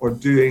about what we're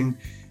doing.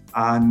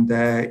 And,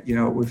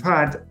 we've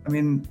had,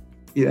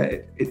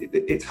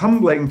 it's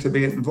humbling to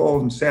be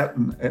involved in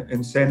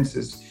certain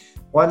senses.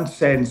 One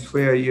sense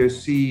where you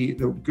see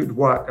the good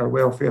work our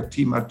welfare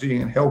team are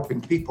doing in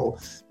helping people,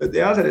 but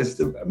the other is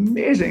the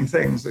amazing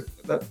things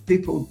that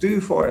people do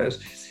for us.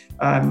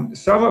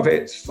 Some of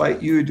it's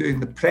like you doing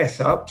the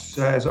press ups,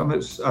 some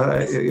it's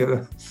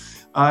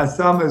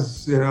some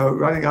is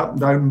running up and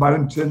down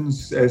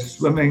mountains,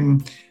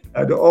 swimming,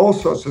 all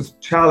sorts of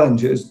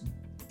challenges.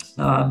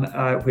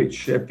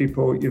 Which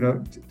people,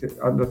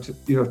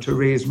 to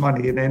raise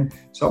money, and then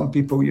some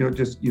people,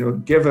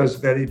 give us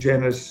very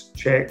generous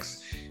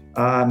checks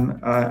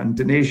and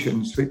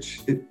donations,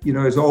 which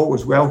is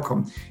always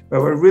welcome.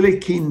 But we're really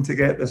keen to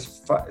get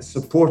this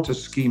supporter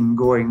scheme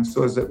going,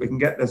 so that we can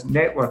get this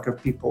network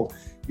of people,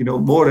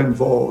 more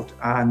involved,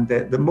 and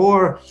the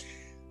more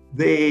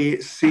they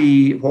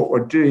see what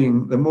we're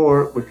doing, the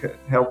more we can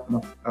help in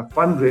a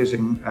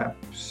fundraising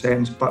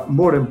sense. But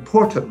more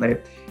importantly,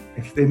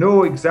 if they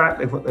know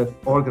exactly what the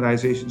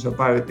organisation's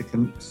about, they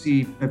can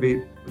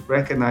maybe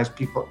recognise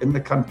people in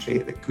the country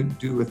that could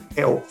do with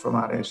help from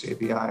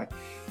RSABI.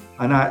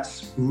 And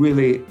that's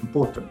really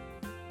important.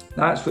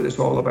 That's what it's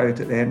all about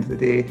at the end of the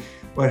day.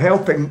 We're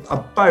helping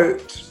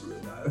about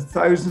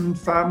 1,000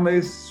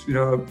 families.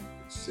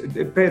 It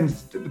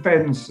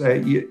depends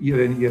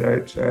year in,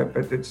 year out,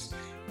 but it's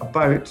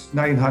about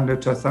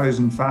 900 to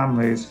 1,000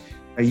 families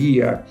a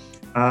year.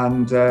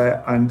 And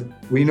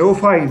we know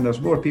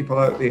there's more people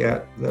out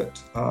there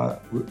that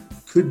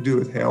could do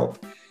with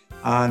help.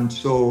 And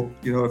so,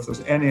 if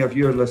there's any of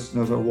your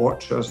listeners or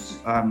watchers,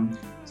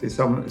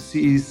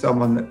 sees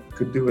someone that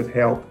could do with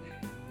help,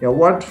 a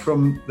word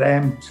from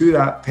them to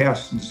that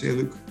person, say,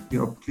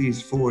 look,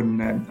 please phone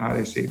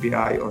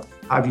RSABI, or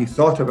have you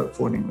thought about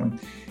phoning them?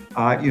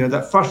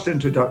 That first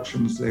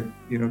introductions, that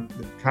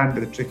can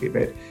be the tricky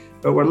bit,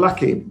 but we're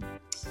lucky.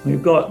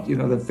 We've got,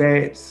 the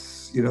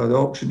vets, the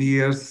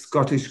auctioneers,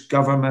 Scottish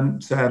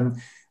Government,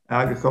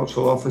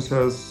 agricultural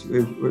officers.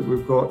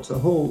 We've got a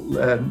whole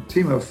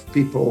team of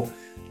people,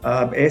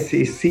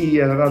 SAC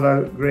and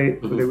another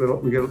great.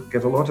 We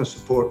get a lot of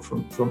support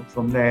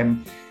from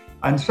them.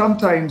 And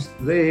sometimes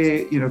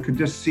they, can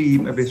just see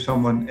maybe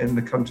someone in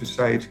the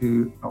countryside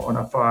who, on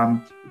a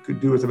farm,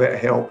 could do with a bit of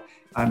help.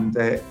 And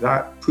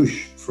that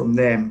push from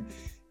them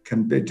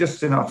can be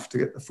just enough to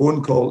get the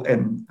phone call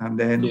in, and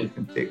then we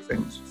can take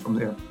things from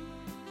there.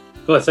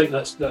 Well, I think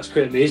that's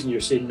quite amazing.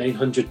 You're saying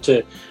 900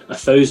 to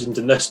 1,000,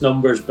 and this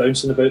number is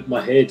bouncing about in my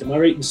head. Am I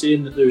right in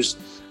saying that there's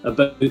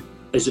about,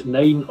 is it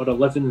 9 or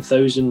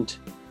 11,000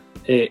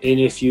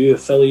 NFU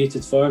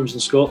affiliated farms in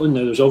Scotland?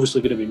 Now, there's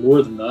obviously going to be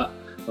more than that.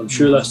 I'm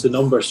sure that's the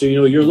number. So,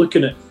 you're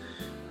looking at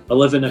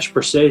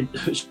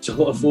 11-ish%, which is a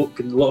lot of folk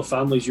and a lot of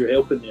families you're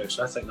helping there.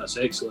 So I think that's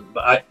excellent.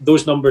 But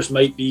those numbers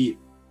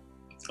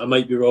I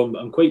might be wrong,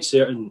 but I'm quite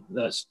certain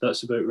that's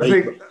about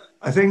right.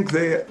 I think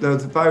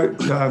there's about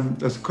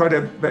there's quite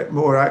a bit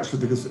more actually,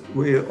 because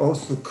we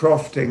also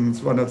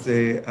crofting's one of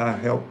the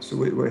help. So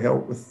we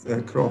help with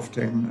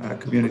crofting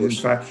communities.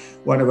 In fact,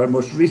 one of our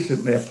most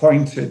recently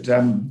appointed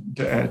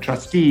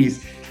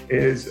trustees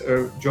is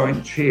a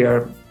joint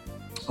chair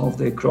of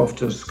the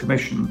Crofters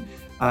Commission,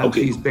 and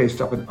she's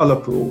based up in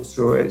Ullapool.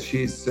 So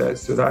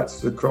so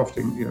that's the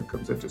crofting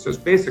comes into. So it's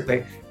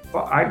basically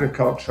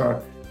agriculture,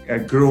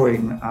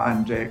 growing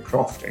and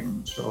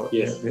crofting. So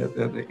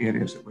they're the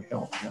areas that we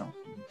help. Yeah.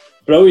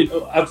 Brilliant.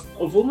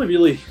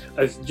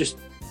 I've just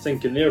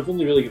thinking there, I've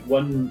only really got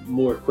one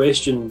more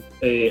question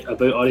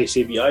about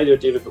RSABI there,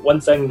 David. But one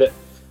thing that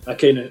I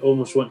kind of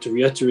almost want to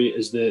reiterate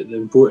is the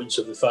importance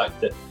of the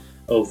fact that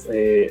of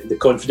the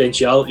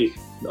confidentiality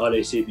the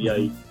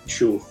RSABI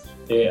show.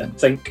 I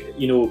think,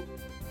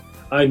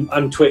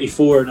 I'm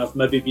 24 and I've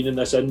maybe been in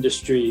this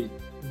industry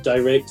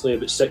directly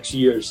about 6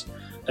 years.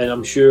 And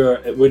I'm sure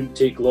it wouldn't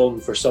take long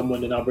for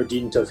someone in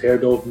Aberdeen to have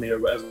heard of me or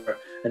whatever.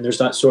 And there's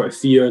that sort of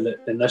fear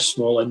that in this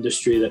small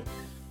industry that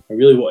I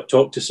really want to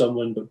talk to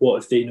someone, but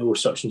what if they know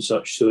such and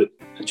such? So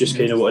I just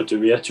kind of wanted to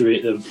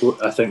reiterate that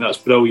I think that's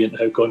brilliant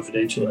how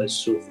confidential it is.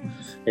 So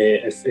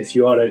if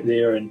you are out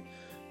there and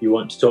you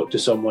want to talk to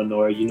someone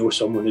or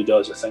someone who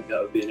does, I think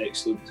that would be an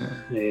excellent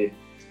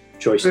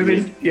choice to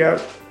make.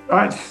 Yeah,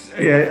 I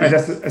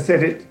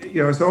said it,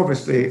 it's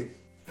obviously,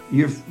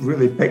 you've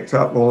really picked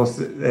up, Wallace,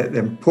 the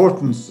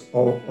importance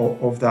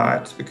of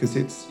that, because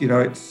it's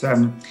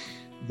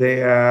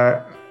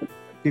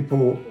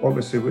people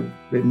obviously would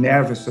be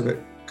nervous of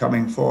it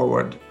coming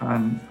forward,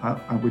 and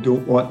we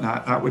don't want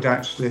that. That would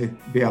actually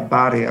be a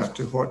barrier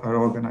to what our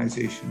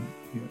organisation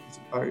is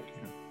about.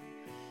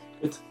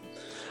 Good.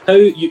 How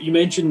you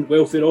mentioned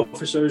welfare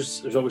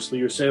officers? There's obviously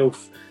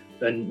yourself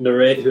and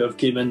Norette, who I've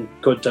came in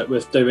contact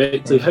with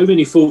directly. How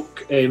many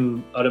folk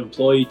are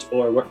employed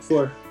or work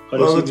for?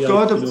 Well,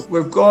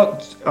 we've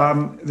got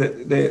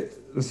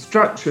the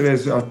structure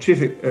is our chief.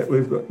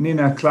 We've got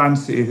Nina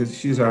Clancy,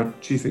 she's our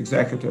chief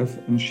executive,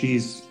 and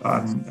she's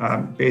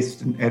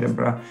based in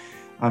Edinburgh.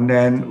 And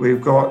then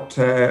we've got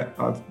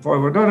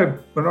we're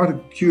not a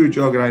huge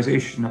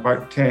organisation,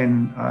 about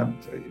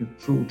 10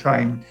 full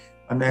time,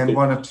 and then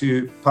 1 or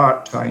 2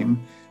 part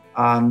time,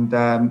 and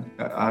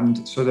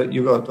so that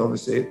you've got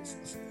obviously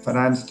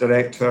finance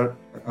director,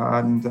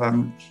 and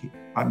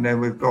then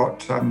we've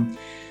got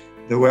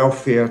the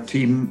welfare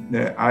team,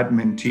 the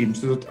admin team.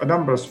 So there's a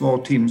number of small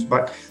teams,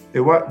 but they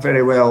work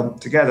very well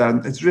together.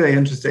 And it's really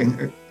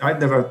interesting. I'd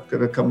never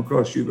could have come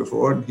across you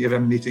before, and here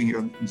I'm meeting you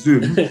on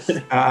Zoom.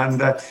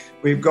 And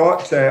we've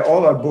got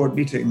all our board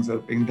meetings are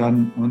being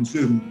done on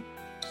Zoom.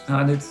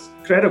 And it's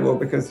incredible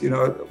because,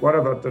 one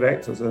of our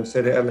directors, as I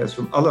said earlier, is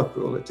from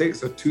Ullapool. It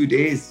takes her 2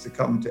 days to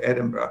come to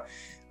Edinburgh.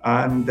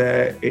 And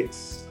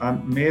it's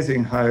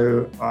amazing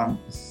how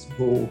this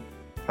whole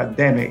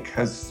pandemic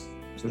has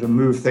sort of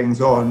move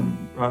things on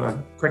rather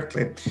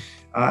quickly,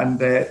 and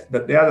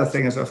but the other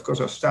thing is, of course,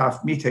 our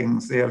staff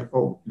meetings. They are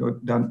all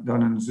done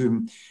on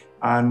Zoom,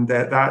 and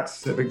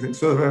that's a big thing.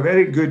 So they're a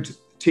very good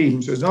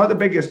team. So it's not the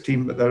biggest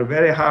team, but they're a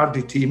very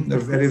hardy team. They're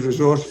very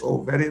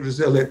resourceful, very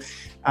resilient,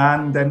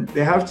 and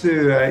they have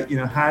to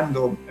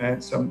handle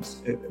some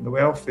in the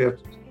welfare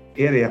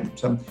area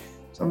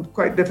some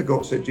quite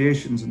difficult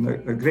situations, and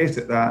they're great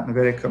at that, and a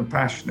very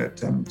compassionate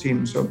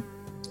team. So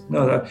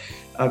they're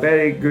a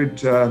very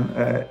good.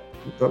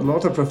 A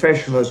lot of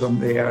professionalism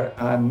there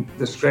and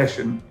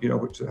discretion,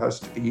 which there has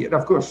to be, and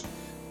of course,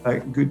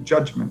 good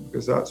judgment,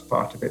 because that's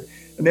part of it.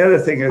 And the other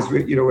thing is,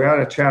 we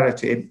are a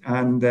charity,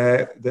 and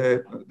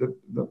the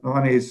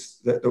monies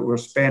that we're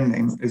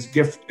spending is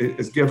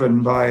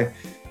given by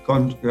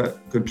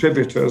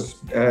contributors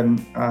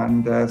and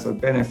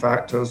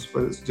benefactors,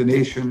 whether it's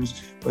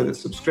donations, whether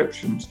it's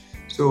subscriptions.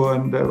 So,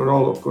 and we're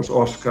all, of course,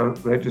 Oscar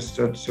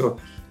registered. So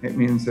it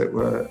means that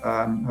we're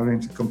having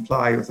to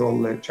comply with all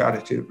the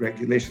charity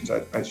regulations,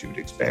 as you would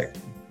expect.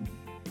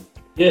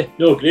 Yeah,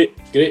 no, great.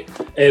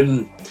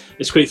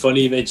 It's quite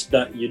funny you mentioned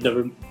that you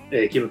never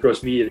came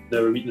across me, and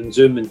never meeting on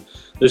Zoom, and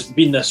there's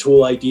been this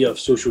whole idea of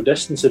social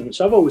distancing,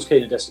 which I've always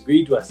kind of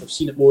disagreed with. I've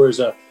seen it more as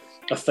a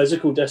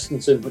physical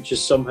distancing, which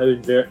has somehow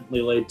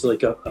inadvertently led to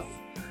like a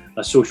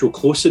social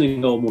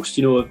closening almost.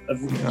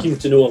 I've come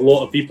to know a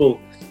lot of people,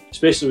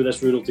 especially with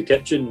this Rural to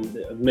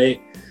Kitchen. I've met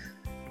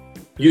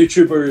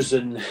YouTubers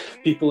and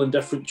people in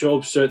different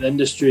jobs throughout the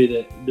industry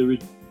that it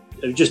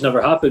would just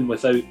never happen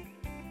without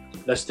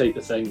this type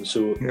of thing.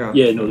 So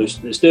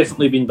it's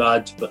definitely been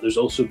bad, but there's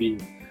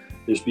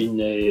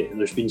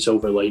been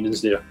silver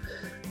linings there.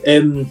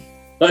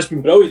 That's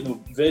been brilliant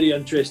though, very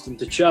interesting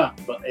to chat,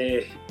 but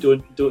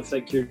don't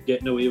think you're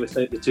getting away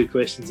without the 2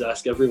 questions I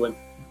ask everyone.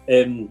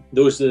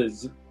 Those are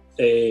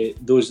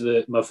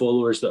my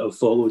followers that have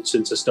followed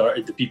since I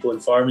started the People in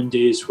Farming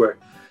days, where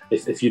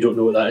if you don't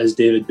know what that is,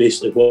 David,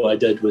 basically what I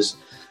did was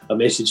I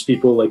messaged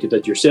people like I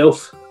did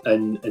yourself,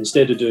 and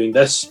instead of doing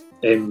this,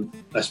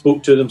 I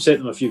spoke to them, sent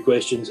them a few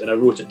questions, and I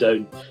wrote it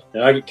down.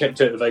 Now I get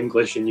kicked out of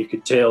English, and you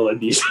could tell in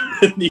these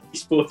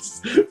these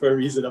posts for a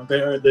reason. I'm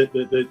better at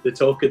the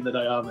talking than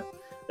I am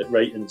at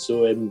writing.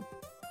 So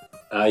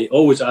I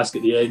always ask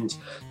at the end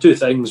 2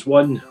 things: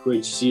 1, where do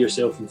you see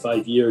yourself in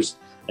 5 years?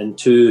 And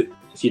 2,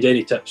 if you had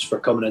any tips for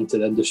coming into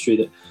the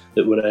industry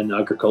that were in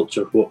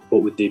agriculture, what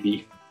would they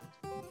be?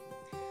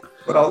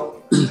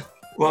 Well,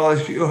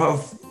 if you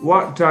have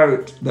worked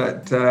out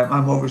that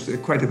I'm obviously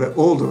quite a bit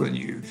older than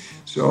you,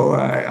 so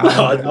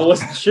I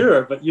wasn't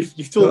sure, but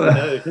you've told me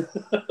now.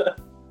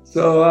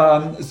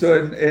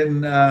 So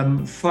in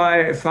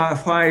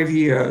 5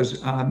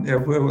 years,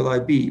 where will I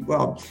be?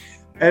 Well,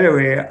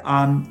 anyway,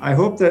 I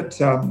hope that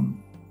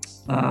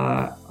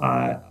I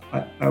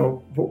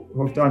will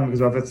have done,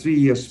 because I have a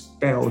 3-year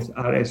spell at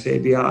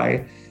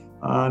RSABI,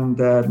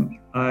 and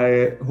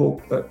I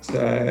hope that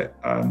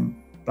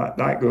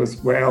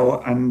goes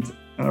well, and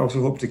I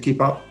also hope to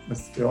keep up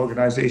with the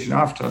organisation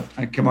after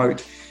I come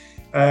out.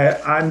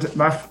 And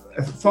my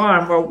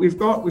farm, well, we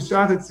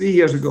started 3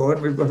 years ago,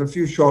 and we've got a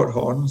few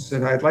shorthorns,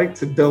 and I'd like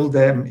to build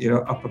them,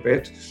 up a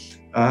bit.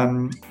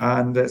 And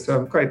so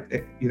I'm quite,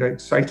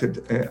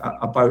 excited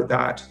about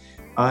that.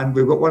 And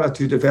we've got 1 or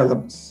 2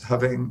 developments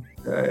having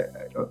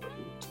to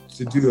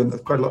do,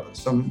 and quite a lot,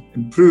 some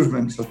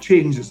improvements or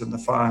changes in the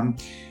farm.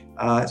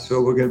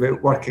 So we're going to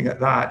be working at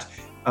that.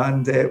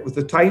 And with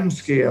the time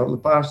scale,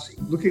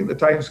 looking at the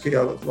time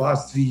scale of the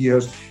last 3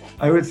 years,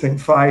 I would think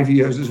 5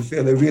 years is a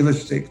fairly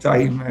realistic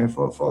time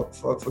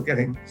for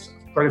getting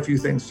quite a few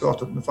things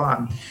sorted in the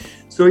farm.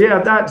 So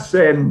yeah, that's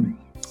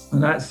in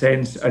that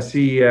sense, I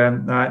see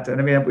that, and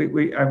I mean,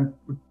 we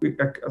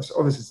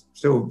obviously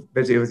still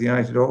busy with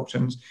United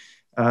Auctions,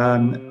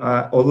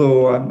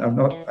 although I'm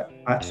not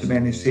at so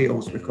many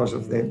sales because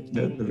of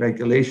the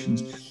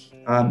regulations,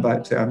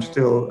 but I'm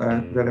still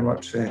very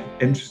much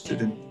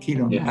interested and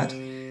keen on that.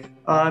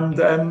 And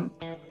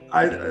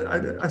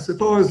I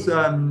suppose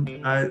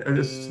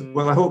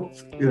I hope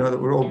that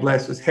we're all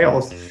blessed with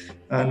health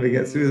and we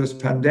get through this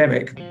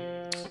pandemic,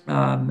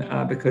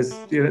 because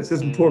it's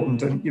as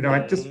important, and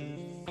I just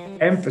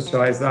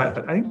emphasize that.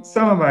 But I think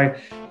some of my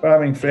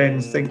farming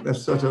friends think they're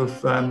sort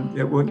of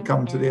it won't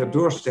come to their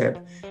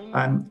doorstep,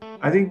 and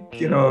I think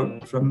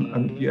from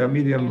a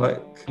medium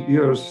like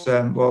yours,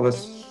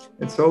 Wallace,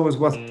 it's always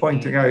worth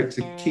pointing out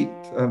to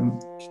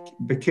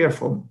be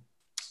careful.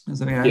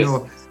 As I mean, I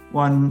know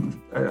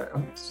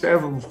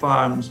several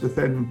farms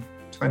within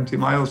 20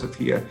 miles of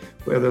here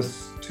where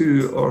there's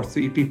 2 or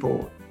 3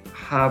 people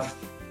have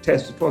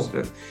tested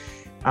positive.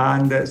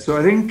 And so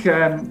I think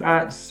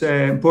that's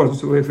important.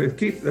 So if we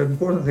keep, the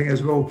important thing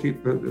is we'll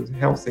keep it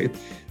healthy.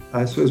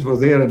 I suppose we're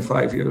there in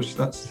 5 years.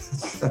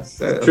 That's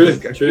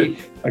true,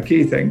 a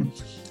key thing.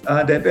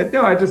 And but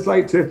no, I just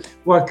like to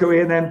work away,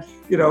 and then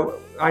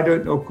I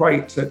don't know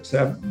quite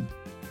that.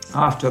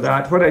 After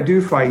that, what I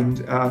do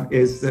find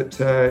is that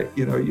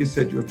you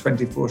said you're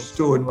 24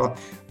 stone. Well,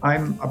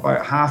 I'm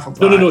about half of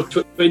that. No,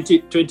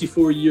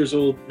 24 years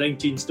old,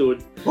 19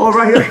 stone. Oh,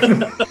 right.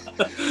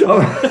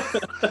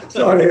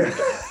 Sorry.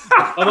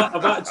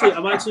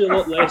 I'm actually a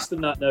lot less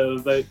than that now.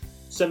 About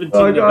 17.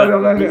 Oh,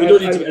 God, we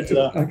don't need to get into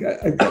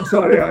that. I'm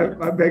sorry.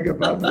 I beg your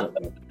pardon.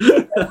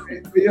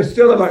 But you're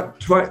still about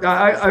 20.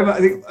 I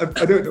think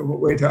I don't know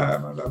what weight I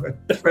am. I'm about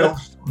 12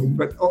 stone.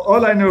 But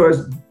all I know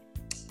is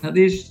that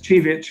these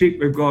sheep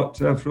we've got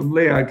from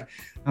Leag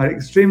are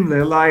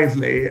extremely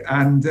lively,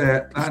 and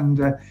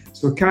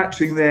so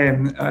catching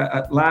them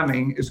at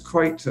lambing is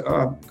quite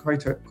a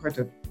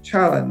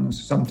challenge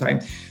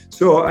sometimes.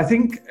 So I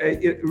think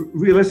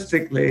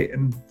realistically,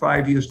 in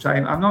 5 years'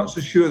 time, I'm not so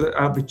sure that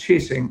I'll be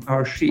chasing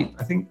our sheep.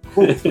 I think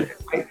hopefully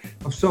I might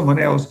have someone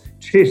else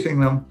chasing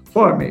them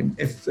for me,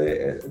 if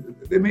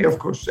they may, of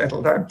course,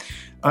 settle down.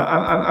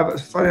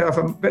 Funny enough,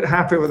 I'm a bit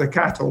happy with the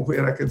cattle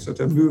where I can sort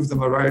of move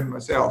them around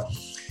myself.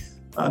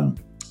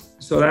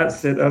 So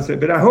that's it.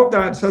 But I hope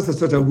that's a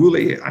sort of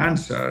woolly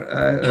answer.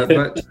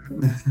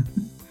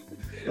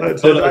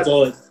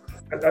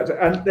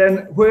 And then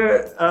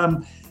where,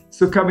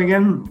 so coming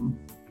in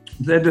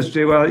the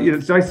industry, well,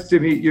 it's nice to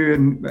meet you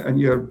in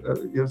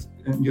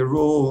your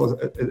role,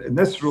 in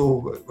this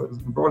role,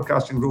 the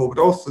broadcasting role, but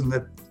also in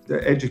the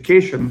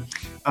education.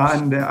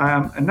 And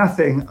I'm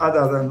nothing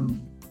other than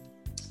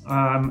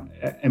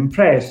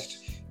impressed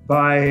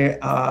by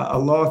a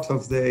lot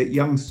of the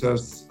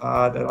youngsters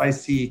that I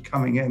see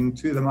coming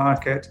into the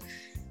market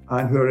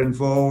and who are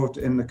involved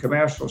in the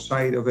commercial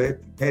side of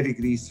it,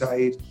 pedigree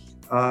side.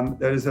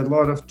 There is a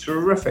lot of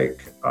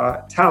terrific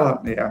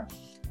talent there.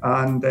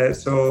 And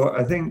so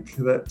I think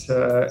that,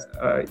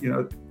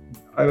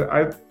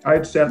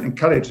 I'd certainly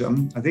encourage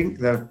them. I think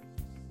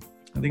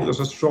there's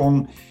a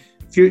strong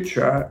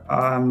future.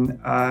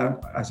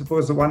 I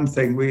suppose the one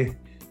thing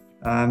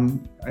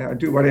I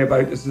do worry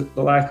about is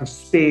the lack of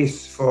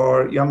space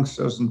for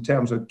youngsters in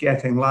terms of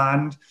getting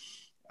land.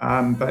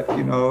 But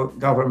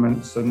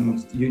governments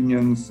and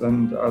unions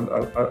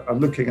are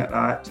looking at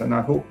that, and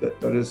I hope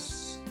that there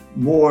is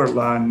more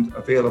land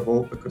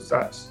available, because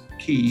that's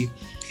key.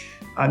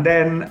 And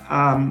then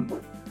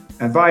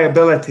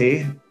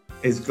viability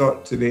has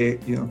got to be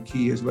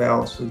key as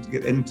well. So to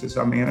get into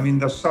something, I mean,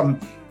 there's some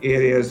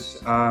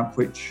areas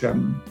which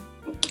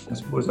I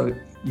suppose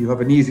you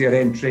have an easier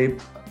entry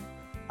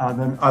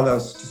than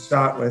others to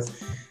start with,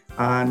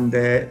 and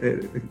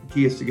the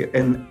key is to get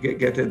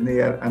in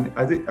there. And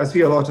I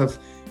see a lot of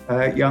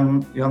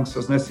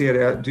youngsters in this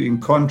area doing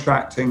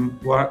contracting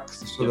work,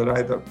 so they're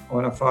either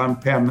on a farm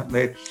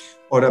permanently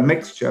or a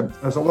mixture.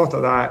 There's a lot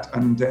of that,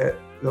 and there's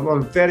a lot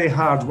of very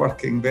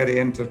hard-working, very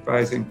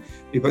enterprising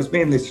people. It's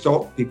mainly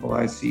stock people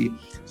I see,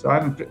 so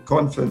I'm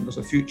confident there's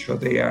a future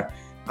there.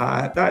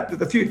 That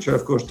the future,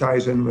 of course,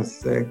 ties in with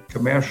the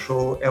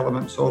commercial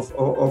elements of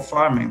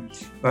farming,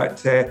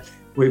 but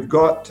we've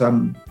got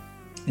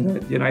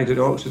United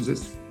Auctions.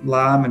 It's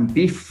lamb and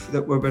beef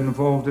that we've been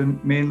involved in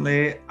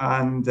mainly,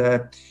 and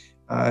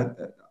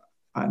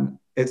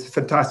it's a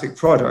fantastic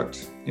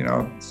product.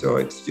 So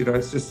it's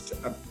just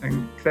an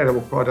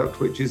incredible product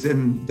which is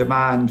in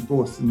demand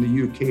both in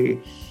the UK,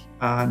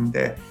 and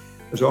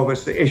there's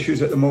obviously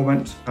issues at the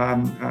moment.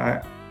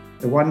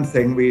 The one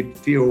thing we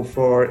feel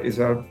for is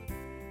our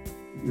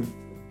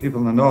people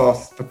in the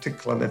north,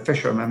 particularly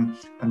fishermen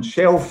and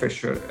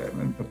shellfisher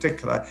in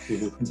particular.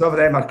 Mm-hmm. And some of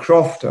them are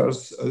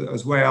crofters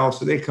as well,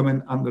 so they come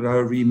in under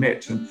our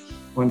remit, and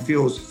one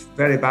feels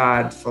very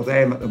bad for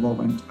them at the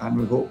moment. And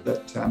we hope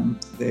that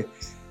the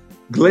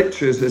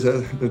glitches, as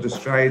they're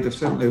described, have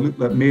certainly looked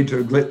like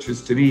major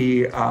glitches to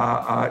me,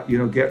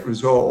 get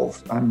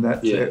resolved, and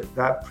that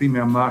that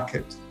premium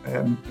market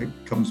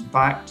comes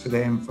back to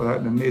them for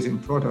an amazing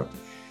product.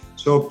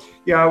 So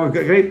we've got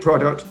a great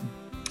product.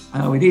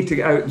 We need to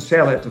get out and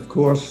sell it, of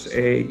course.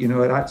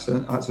 That's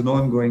an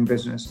ongoing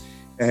business.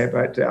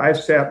 But I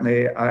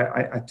certainly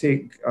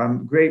take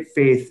great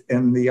faith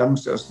in the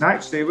youngsters. And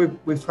actually,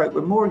 we've had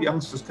more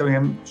youngsters coming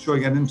in,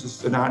 showing an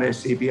interest in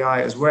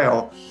RSABI as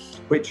well,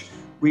 which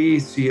we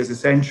see as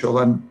essential.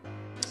 And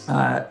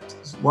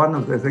one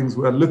of the things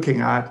we're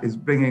looking at is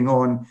bringing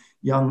on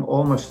young,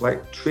 almost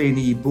like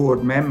trainee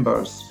board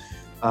members.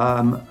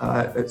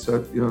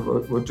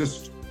 We're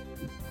just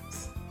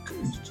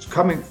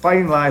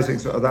finalising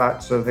sort of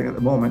that sort of thing at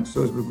the moment.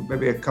 So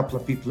maybe a couple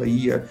of people a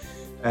year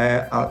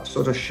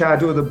sort of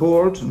shadow the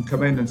board and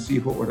come in and see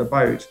what we're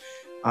about.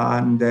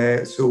 And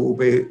so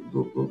we're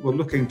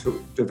looking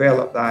to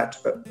develop that,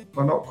 but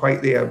we're not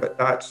quite there. But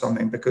that's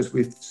something, because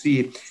we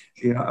see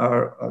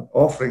our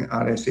offering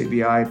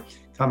RSABI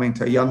coming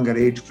to a younger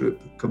age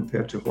group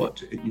compared to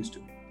what it used to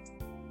be.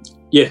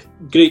 Yeah,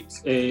 great,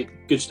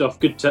 good stuff.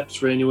 Good tips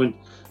for anyone.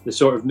 The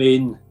sort of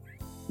main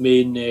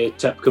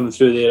tip coming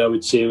through there, I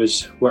would say,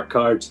 was work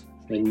hard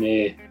and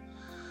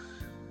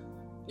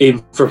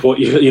aim for what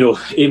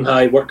aim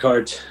high, work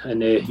hard,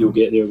 and you'll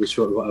get there. Was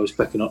sort of what I was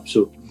picking up.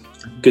 So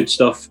good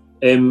stuff.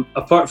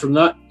 Apart from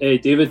that,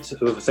 David,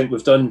 I think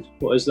we've done,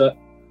 what is that?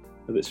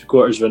 About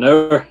 3/4 of an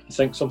hour, I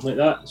think, something like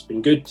that. It's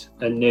been good,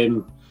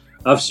 and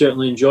I've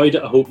certainly enjoyed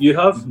it. I hope you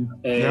have.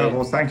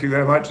 Well, thank you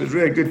very much. It's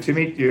really good to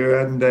meet you,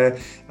 and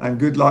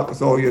good luck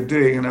with all you're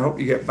doing. And I hope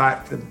you get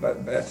back to.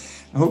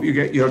 I hope you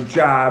get your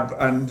jab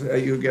and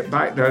you get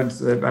back down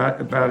to the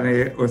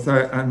Barony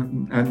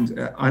and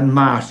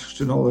unmasked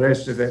and all the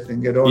rest of it,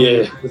 and get on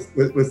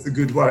with the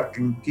good work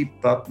and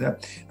keep up there.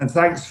 And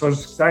thanks for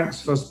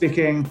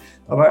speaking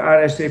about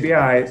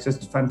RSABI. It's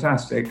just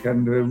fantastic,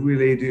 and we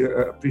really do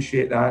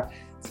appreciate that.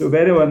 So if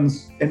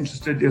anyone's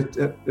interested, there's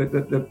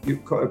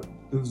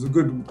a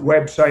good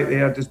website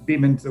there. Just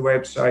beam into the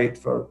website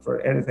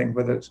for anything,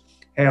 whether it's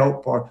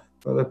help or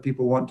whether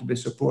people want to be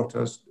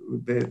supporters.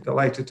 We'd be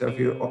delighted to have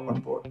you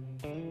on board.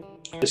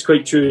 It's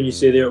quite true, and you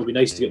say there it'll be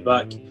nice to get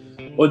back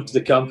onto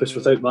the campus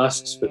without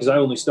masks, because I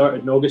only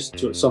started in August,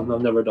 so it's something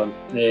I've never done.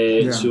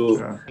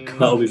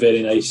 That'll be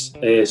very nice.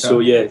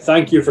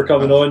 Thank you for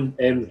coming on.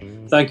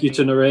 Thank you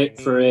to Norette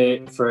for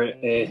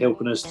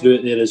helping us through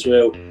it there as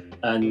well.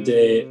 And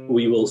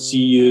we will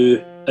see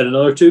you in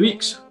another 2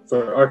 weeks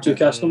for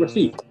R2Cast number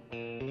 3.